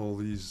in all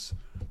these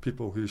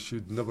people who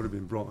should never have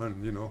been brought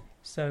in, you know.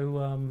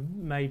 So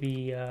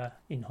maybe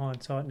in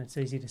hindsight, and it's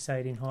easy to say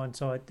it in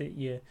hindsight,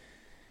 that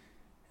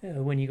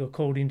when you got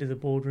called into the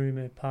boardroom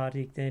at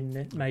Partick, then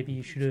that maybe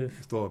you should have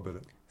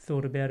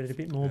thought about it a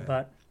bit more,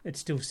 but it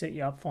still set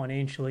you up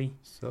financially.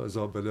 So that was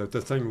all, but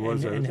the thing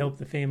was... And helped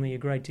the family a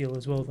great deal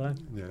as well, though.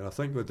 Yeah, I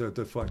think with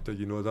the fact that,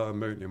 you know, that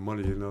amount of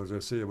money, you know, as I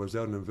say, I was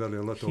earning very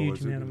little.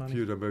 Huge amount of money.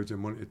 Huge amount of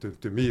money.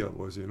 To me it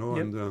was, you know,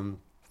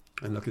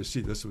 and I could see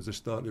this was the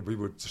start. We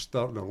were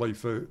starting our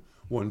life out,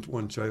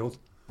 one child,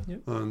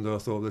 and I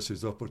thought, this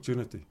is the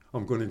opportunity.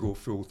 I'm going to go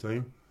full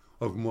time.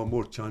 I've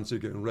more chance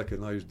of getting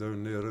recognised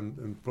down there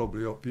and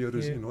probably up here,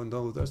 you know, and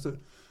all that's it.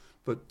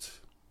 But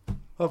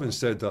having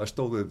said that, I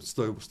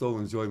still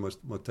enjoy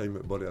my time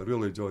at Bury. I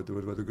really enjoyed it.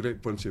 We had a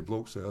great bunch of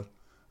blokes there,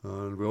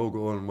 and we all got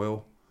on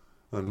well,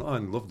 and I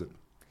loved it,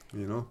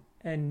 you know.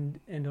 And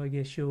I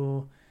guess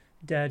your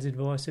dad's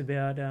advice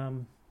about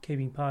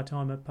keeping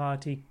part-time at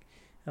Partick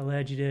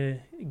allowed you to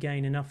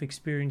gain enough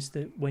experience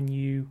that when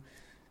you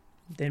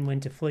then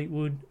went to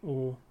Fleetwood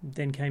or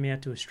then came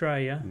out to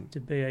Australia to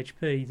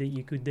BHP, that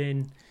you could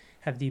then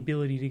have the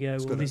ability to go,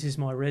 well, this is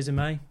my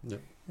resume,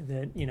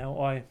 that, you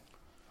know, I'm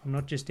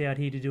not just out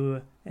here to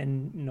do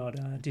and not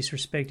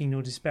disrespecting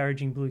nor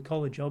disparaging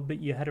blue-collar job,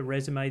 but you had a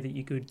resume that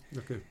you could,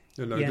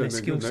 and a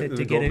skill set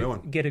to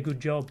get a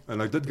good job.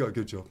 And I did get a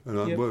good job. And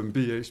in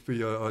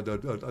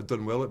BHP, I'd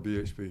done well at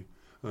BHP.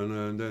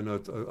 And then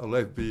I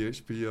left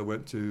BHP, I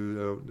went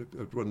to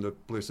run the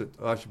place at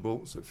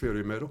Ashbolts at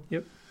Fairy Meadow.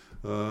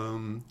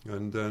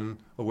 And then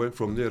I went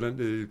from there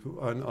into,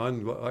 and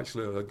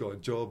actually I got a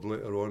job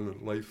later on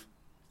in life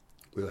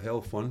with a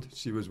health fund.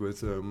 She was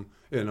with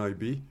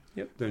NIB.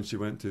 Then she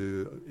went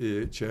to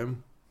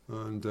AHM,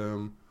 and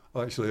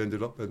I actually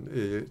ended up in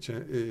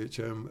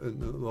AHM in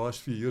the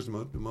last few years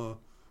of my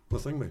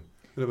thing, mate.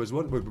 And it was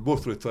one, we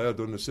both retired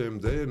on the same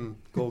day and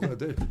called it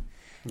a day.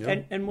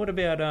 And what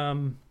about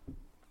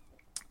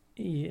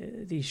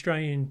the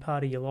Australian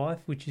part of your life,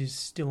 which is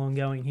still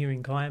ongoing here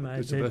in Kiama?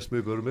 It's the best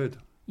move ever made.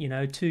 You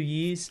know, 2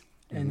 years,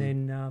 and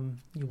then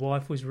your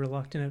wife was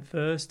reluctant at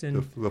first.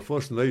 And the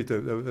first night,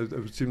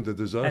 it seemed a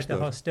disaster. At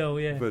the hostel,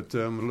 But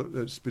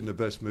it's been the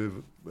best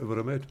move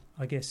ever made.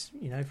 I guess,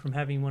 you know, from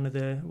having one of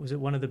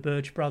the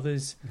Birch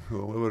brothers?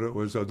 Whatever it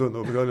was, I don't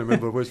know. I can't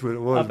remember which one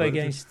it was. Up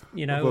against,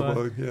 you know,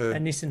 a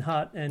Nissan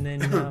Hut, and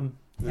then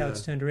how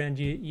it's turned around.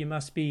 You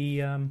must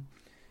be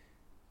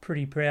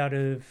pretty proud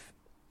of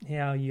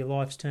how your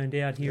life's turned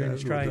out here in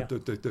Australia.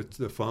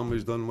 The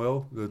family's done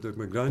well.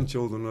 My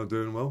grandchildren are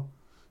doing well.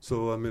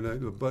 So I mean,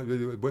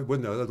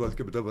 when I'd like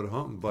it would ever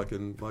happen back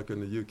in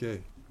the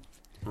UK,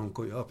 I'm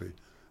quite happy,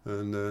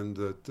 and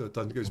I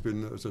think it's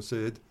been, as I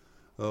said,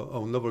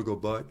 I'll never go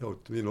back.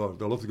 You know,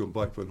 I'd love to go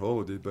back on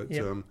holiday, but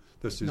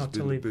this has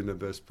been the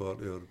best part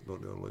of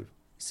our life.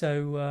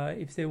 So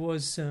if there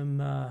was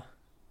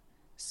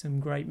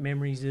some great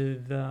memories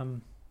of,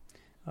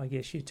 I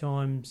guess, your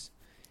times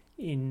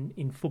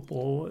in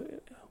football,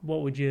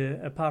 what would you,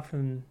 apart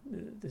from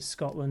the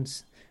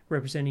Scotland's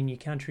representing your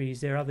country,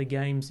 is there other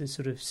games that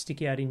sort of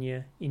stick out in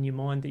your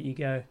mind that you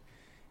go,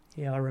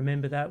 yeah, I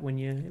remember that when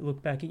you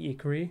look back at your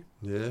career?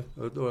 Yeah,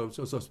 I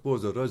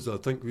suppose there is. I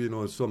think, you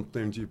know,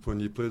 sometimes when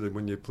you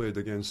played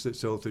against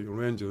Celtic and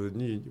Rangers,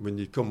 when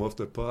you come off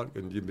the park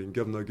and you've been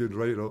given a good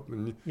write-up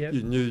and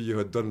you knew you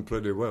had done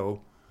pretty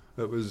well,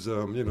 it was,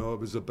 you know, it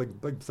was a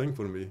big thing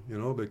for me, you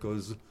know,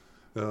 because...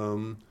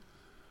 those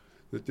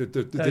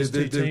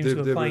two teams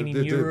were playing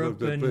in Europe,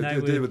 and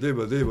they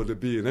were the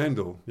be and end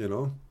all, you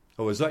know.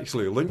 I was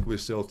actually linked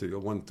with Celtic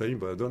at one time,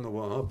 but I don't know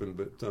what happened.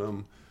 But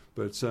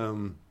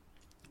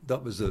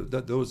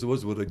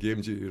those were the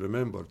games you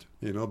remembered,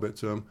 you know.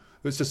 But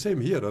it's the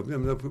same here. I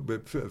mean,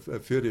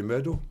 at Fairy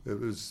Meadow, it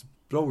was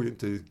brilliant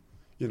to,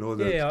 you know.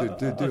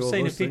 I've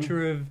seen a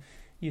picture of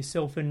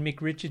yourself and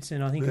Mick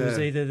Richardson. I think it was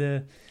either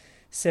the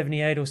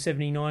 78 or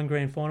 79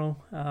 grand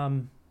final.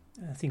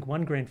 I think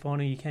one grand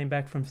final you came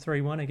back from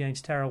 3-1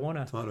 against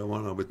Tarrawanna.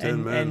 With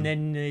 10 men. And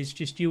then there's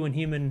just you and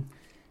him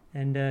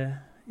and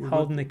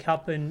holding the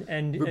cup and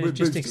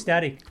just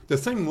ecstatic. The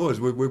thing was,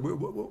 we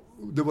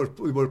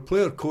were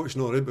player coach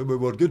and all right, but we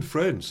were good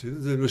friends.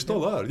 We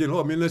still are, you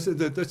know. I mean, this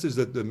is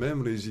the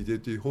memories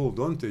you hold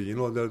on to. You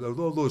know,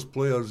 all those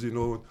players. You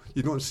know,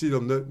 you don't see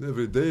them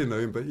every day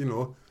now, but you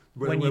know.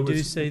 When you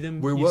do see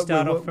them, you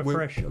start off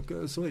fresh.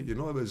 It's like, you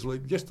know, it was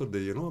like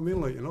yesterday. You know what I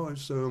mean? Like, you know,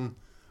 it's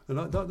and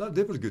that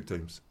they were good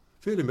times.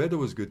 Fairy Meadow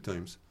was good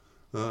times.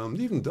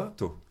 Even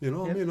Dapto, you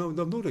know. I mean, I've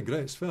no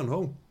regrets.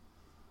 Fernhull.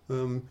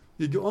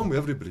 You get on with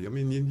everybody. I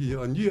mean,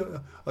 I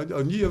knew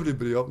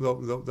everybody up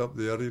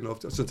there. You know,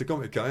 since I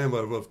come to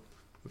Kiama,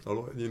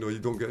 you know, you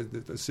don't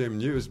get the same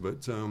news,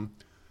 but it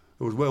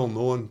was well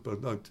known.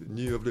 But I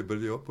knew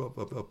everybody up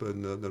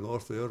in the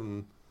north there,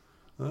 and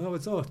I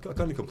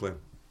can't complain.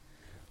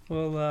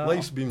 Well,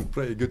 life's been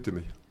pretty good to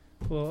me.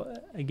 Well,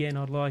 again,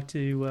 I'd like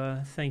to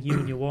thank you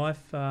and your wife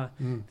for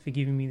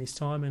giving me this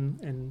time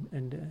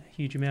and a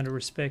huge amount of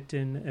respect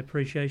and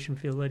appreciation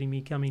for letting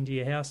me come into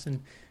your house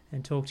and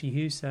and talk to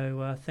you.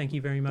 So thank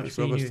you very much Thanks,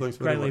 for being Robert. here. Thanks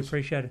very Greatly much.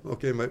 appreciate it.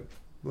 Okay, mate.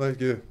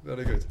 Thank you.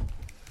 Very good.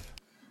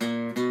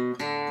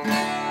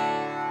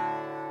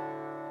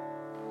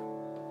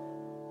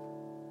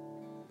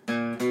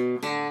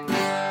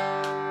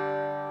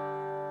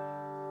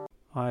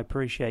 I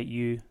appreciate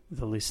you,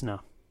 the listener.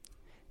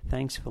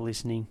 Thanks for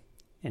listening,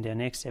 and our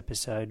next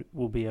episode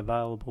will be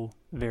available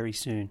very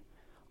soon.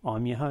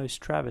 I'm your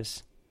host,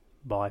 Travis.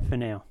 Bye for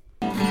now.